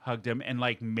hand, hugged him, and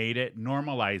like made it,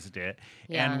 normalized it,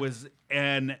 Yeah. and was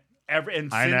and.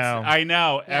 Since, I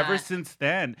know. Yeah. Ever since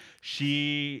then,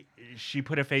 she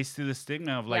put a face to the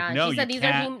stigma of like, no, she said you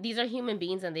these can't. these are human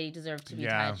beings and they deserve to be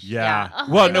Yeah. touched. Yeah. Oh,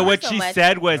 Well, I no, love her what so she much.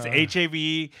 said was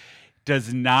HIV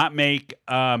does not make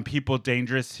people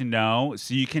dangerous to know,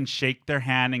 so you can shake their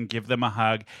hand and give them a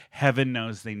hug. Heaven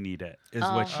knows they need it, is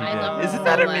what she I love her did. Isn't so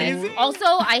that much. amazing? Also,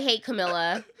 I hate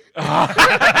Camilla.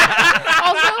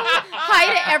 Also,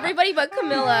 hi to everybody but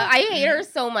Camilla. I hate her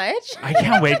so much. I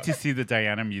can't wait to see the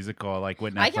Diana musical, like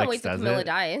what Netflix I can't wait till does Camilla it.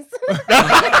 dies.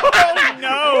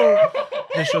 No.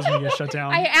 This show's gonna get shut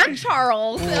down. I am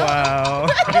Charles. Wow.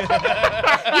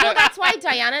 You know, that's why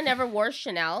Diana never wore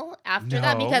Chanel after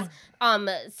that, No. because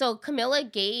so Camilla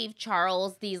gave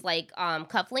Charles these like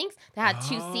cufflinks that had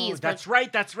two C's That's for,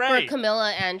 right. That's for right.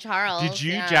 Camilla and Charles. Did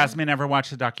you, Yeah. Jasmine, ever watch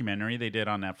the documentary they did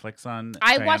on Netflix on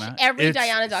I Diana? watched every It's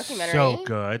Diana documentary. So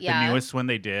good. Yeah. The newest one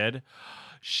they did.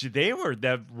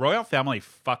 The royal family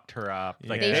fucked her up.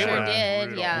 Like They sure were did,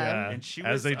 brutal. yeah. And she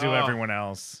As was, they do everyone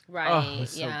else. Right. Oh, it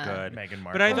was yeah. so good. Meghan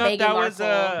Markle. But I thought Meghan that was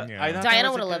Markle. Yeah. I thought Diana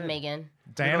that would was have a loved good- Megan.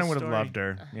 Diana little would have story. loved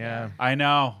her. Yeah. I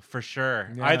know, for sure.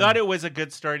 Yeah. I thought it was a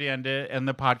good story to end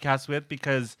the podcast with,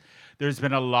 because there's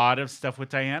been a lot of stuff with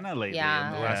Diana lately in the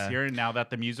Yeah. last year. And now that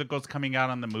the musical's coming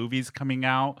out and the movie's coming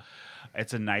out,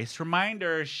 it's a nice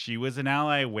reminder. She was an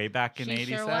ally way back in She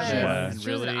 87. sure was. and She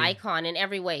was an really- icon in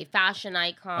every way. Fashion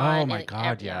icon. Oh my and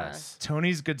God, yeah. yes.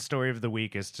 Tony's good story of the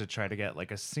week is to try to get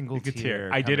like a single You could tear.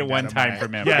 tear. I did it coming one down time my-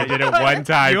 from him. Yeah, I did it one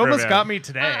time. You from almost him. got me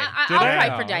today. I'll Did I?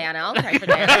 cry for Diana. I'll cry for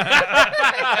Diana.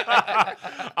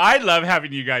 I love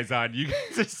having you guys on. You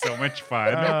guys are so much Oh,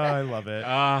 fun. I love it.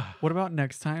 What about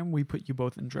next time we put you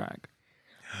both in drag?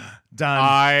 Done.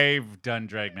 I've done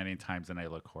drag many times and I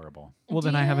look horrible. Well,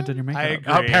 then I haven't done your makeup. I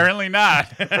agree. Apparently not.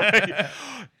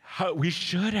 We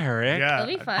should, Eric. yeah.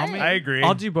 It'll be fun. I agree.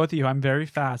 I'll do both of you. I'm very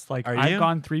fast. Like Are I've you?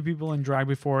 gone 3 people in drag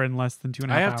before in less than 2.5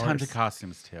 I have hours. tons of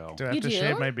costumes too. do I have You to do?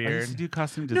 shave my I used beard? to do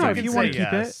costume No, design. if you can want say to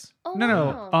keep yes. it. Oh,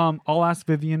 No. wow. I'll ask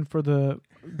Vivian for the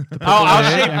Oh, I'll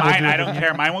wig, shave and we'll mine. do I it don't again.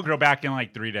 care. Mine will grow back in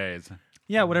like 3 days.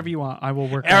 Yeah, whatever you want. I will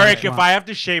work. on Eric, what you if want. I have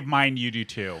to shave mine, you do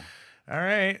too. All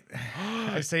right.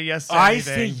 I say yes to I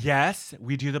say anything. yes.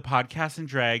 We do the podcast in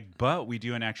drag, but we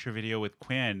do an extra video with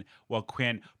Quinn. Well,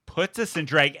 Quinn puts us in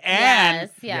drag, and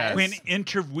Yes. Quinn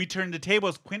we turn the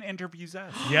tables. Quinn interviews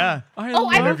us. Yeah. I Oh,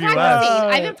 I've been Interview us. practicing.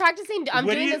 I've been practicing. I'm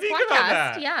What do doing you this think about podcast.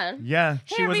 that? Yeah. Yeah. Hey,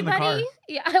 She was in the everybody. car.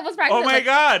 Yeah, I was practicing. Oh I was my like,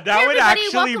 God, that hey, would everybody,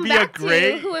 actually welcome be a back to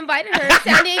great. Who invited her?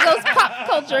 San Diego's pop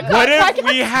culture. What if podcast.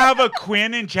 we have a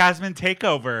Quinn and Jasmine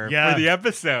takeover Yeah. for the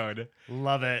episode?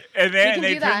 Love it. And then can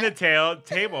they do turn that. the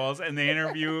tables and they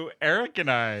interview Eric and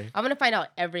I. I'm gonna find out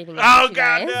everything. Oh about you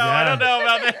God, no! guys. I don't know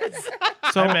about this.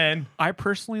 So I'm in. I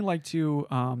personally like to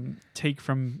take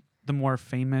from the more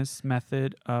famous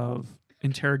method of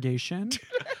interrogation.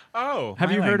 Oh, Have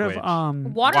my you heard of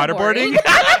language. Waterboarding.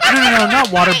 no, not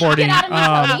waterboarding. Get out of my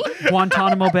body.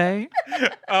 Guantanamo Bay.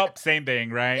 Oh, same thing,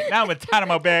 right? Now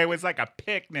Guantanamo Bay was like a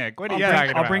picnic. What are you Yeah,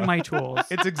 talking about? I'll bring my tools.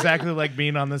 It's exactly like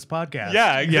being on this podcast.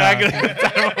 Yeah, exactly.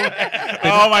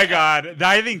 Oh my God,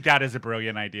 I think that is a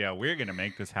brilliant idea. We're gonna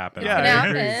make this happen. Yeah, Gonna I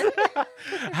agree. happen.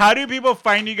 How do people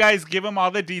find you guys? Give them all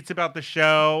the deets about the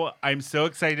show. I'm so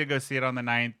excited to go see it on the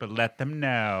 9th, but let them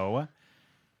know.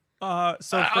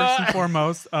 So first and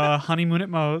foremost, Honeymoon at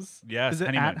Moe's. Yes, Is it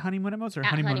Honeymoon. at Honeymoon at Moe's or At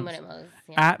Honeymoon? Honeymoon at Moe's.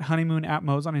 Yeah. At Honeymoon at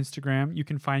Moe's on Instagram. You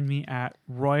can find me at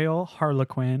Royal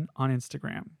Harlequin on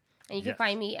Instagram. And you can Yes.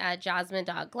 find me at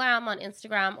jasmine.glam on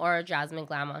Instagram or Jasmine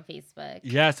Glam on Facebook.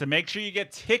 Yes, and make sure you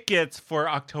get tickets for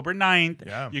October 9th.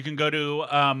 Yeah. You can go to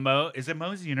is it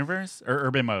Moe's Universe or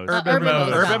Urban Moe's? Urban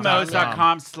Moe's.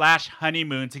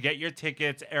 UrbanMoe's.com/honeymoon to get your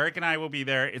tickets. Eric and I will be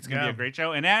there. It's going to be Yeah. a great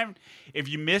show. And then if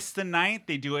you miss the 9th,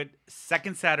 they do it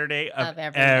second Saturday of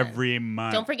Of every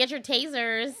month. Don't forget your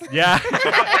tasers. Yeah.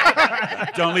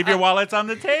 Don't leave your wallets on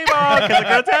the table because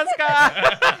of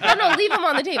Grotesca. No, leave them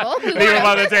on the table. Leave them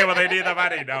on the table. They need the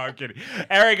money. No, I'm kidding.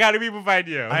 Eric, how do people find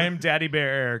you? I am Daddy Bear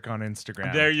Eric on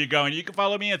Instagram. There you go. And you can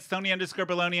follow me at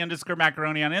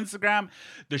Stoney_baloney_macaroni on Instagram.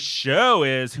 The show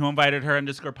is Who Invited Her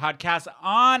 _podcast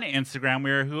on Instagram.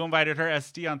 We're Who Invited Her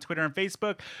SD on Twitter and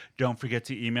Facebook. Don't forget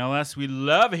to email us. We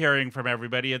love hearing from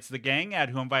everybody. It's the gang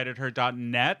at whoinvitedher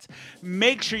her.net.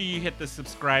 Make sure you hit the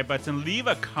subscribe button. Leave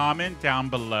a comment down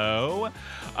below.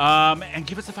 And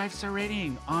give us a 5-star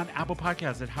rating on Apple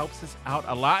Podcasts. It helps us out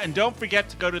a lot. And don't forget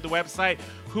to go to the website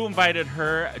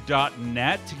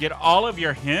whoinvitedher.net to get all of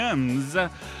your Hims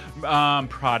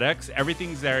products.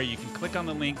 Everything's there. You can click on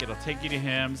the link. It'll take you to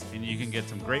Hims, and you can get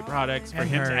some great products for And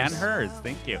Hims hers. and hers.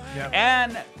 Thank you. Yep.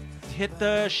 And hit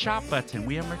the shop button.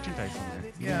 We have merchandise on there.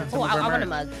 You can Yeah. get some Oh, of our I want a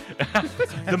merch. mug.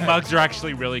 The mugs are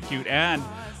actually really cute, and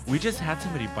we just had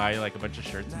somebody buy like a bunch of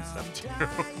shirts and stuff too.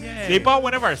 Yay. They bought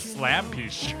one of our Slam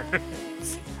Piece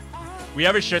shirts. We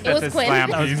have a shirt that was says Quinn. Slam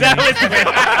That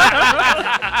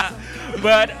Piece.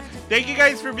 But thank you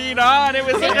guys for being on. It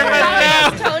was such a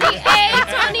Yes, fun Tony.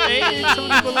 Hey,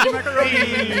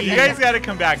 Tony. You guys got to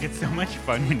come back. It's so much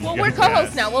fun when you Well, go we're to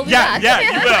co-hosts this. now. We'll be Yeah, back. yeah,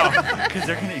 you will. Because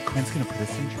Quinn's gonna put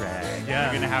us in drag. Yeah.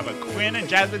 We're gonna have a Quinn and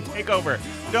Jasmine takeover.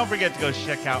 Don't forget to go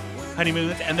check out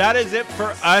Honeymoons. And that is it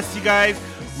for us, you guys.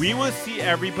 We will see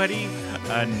everybody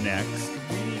next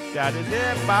week. That is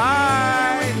it.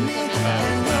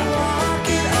 Bye.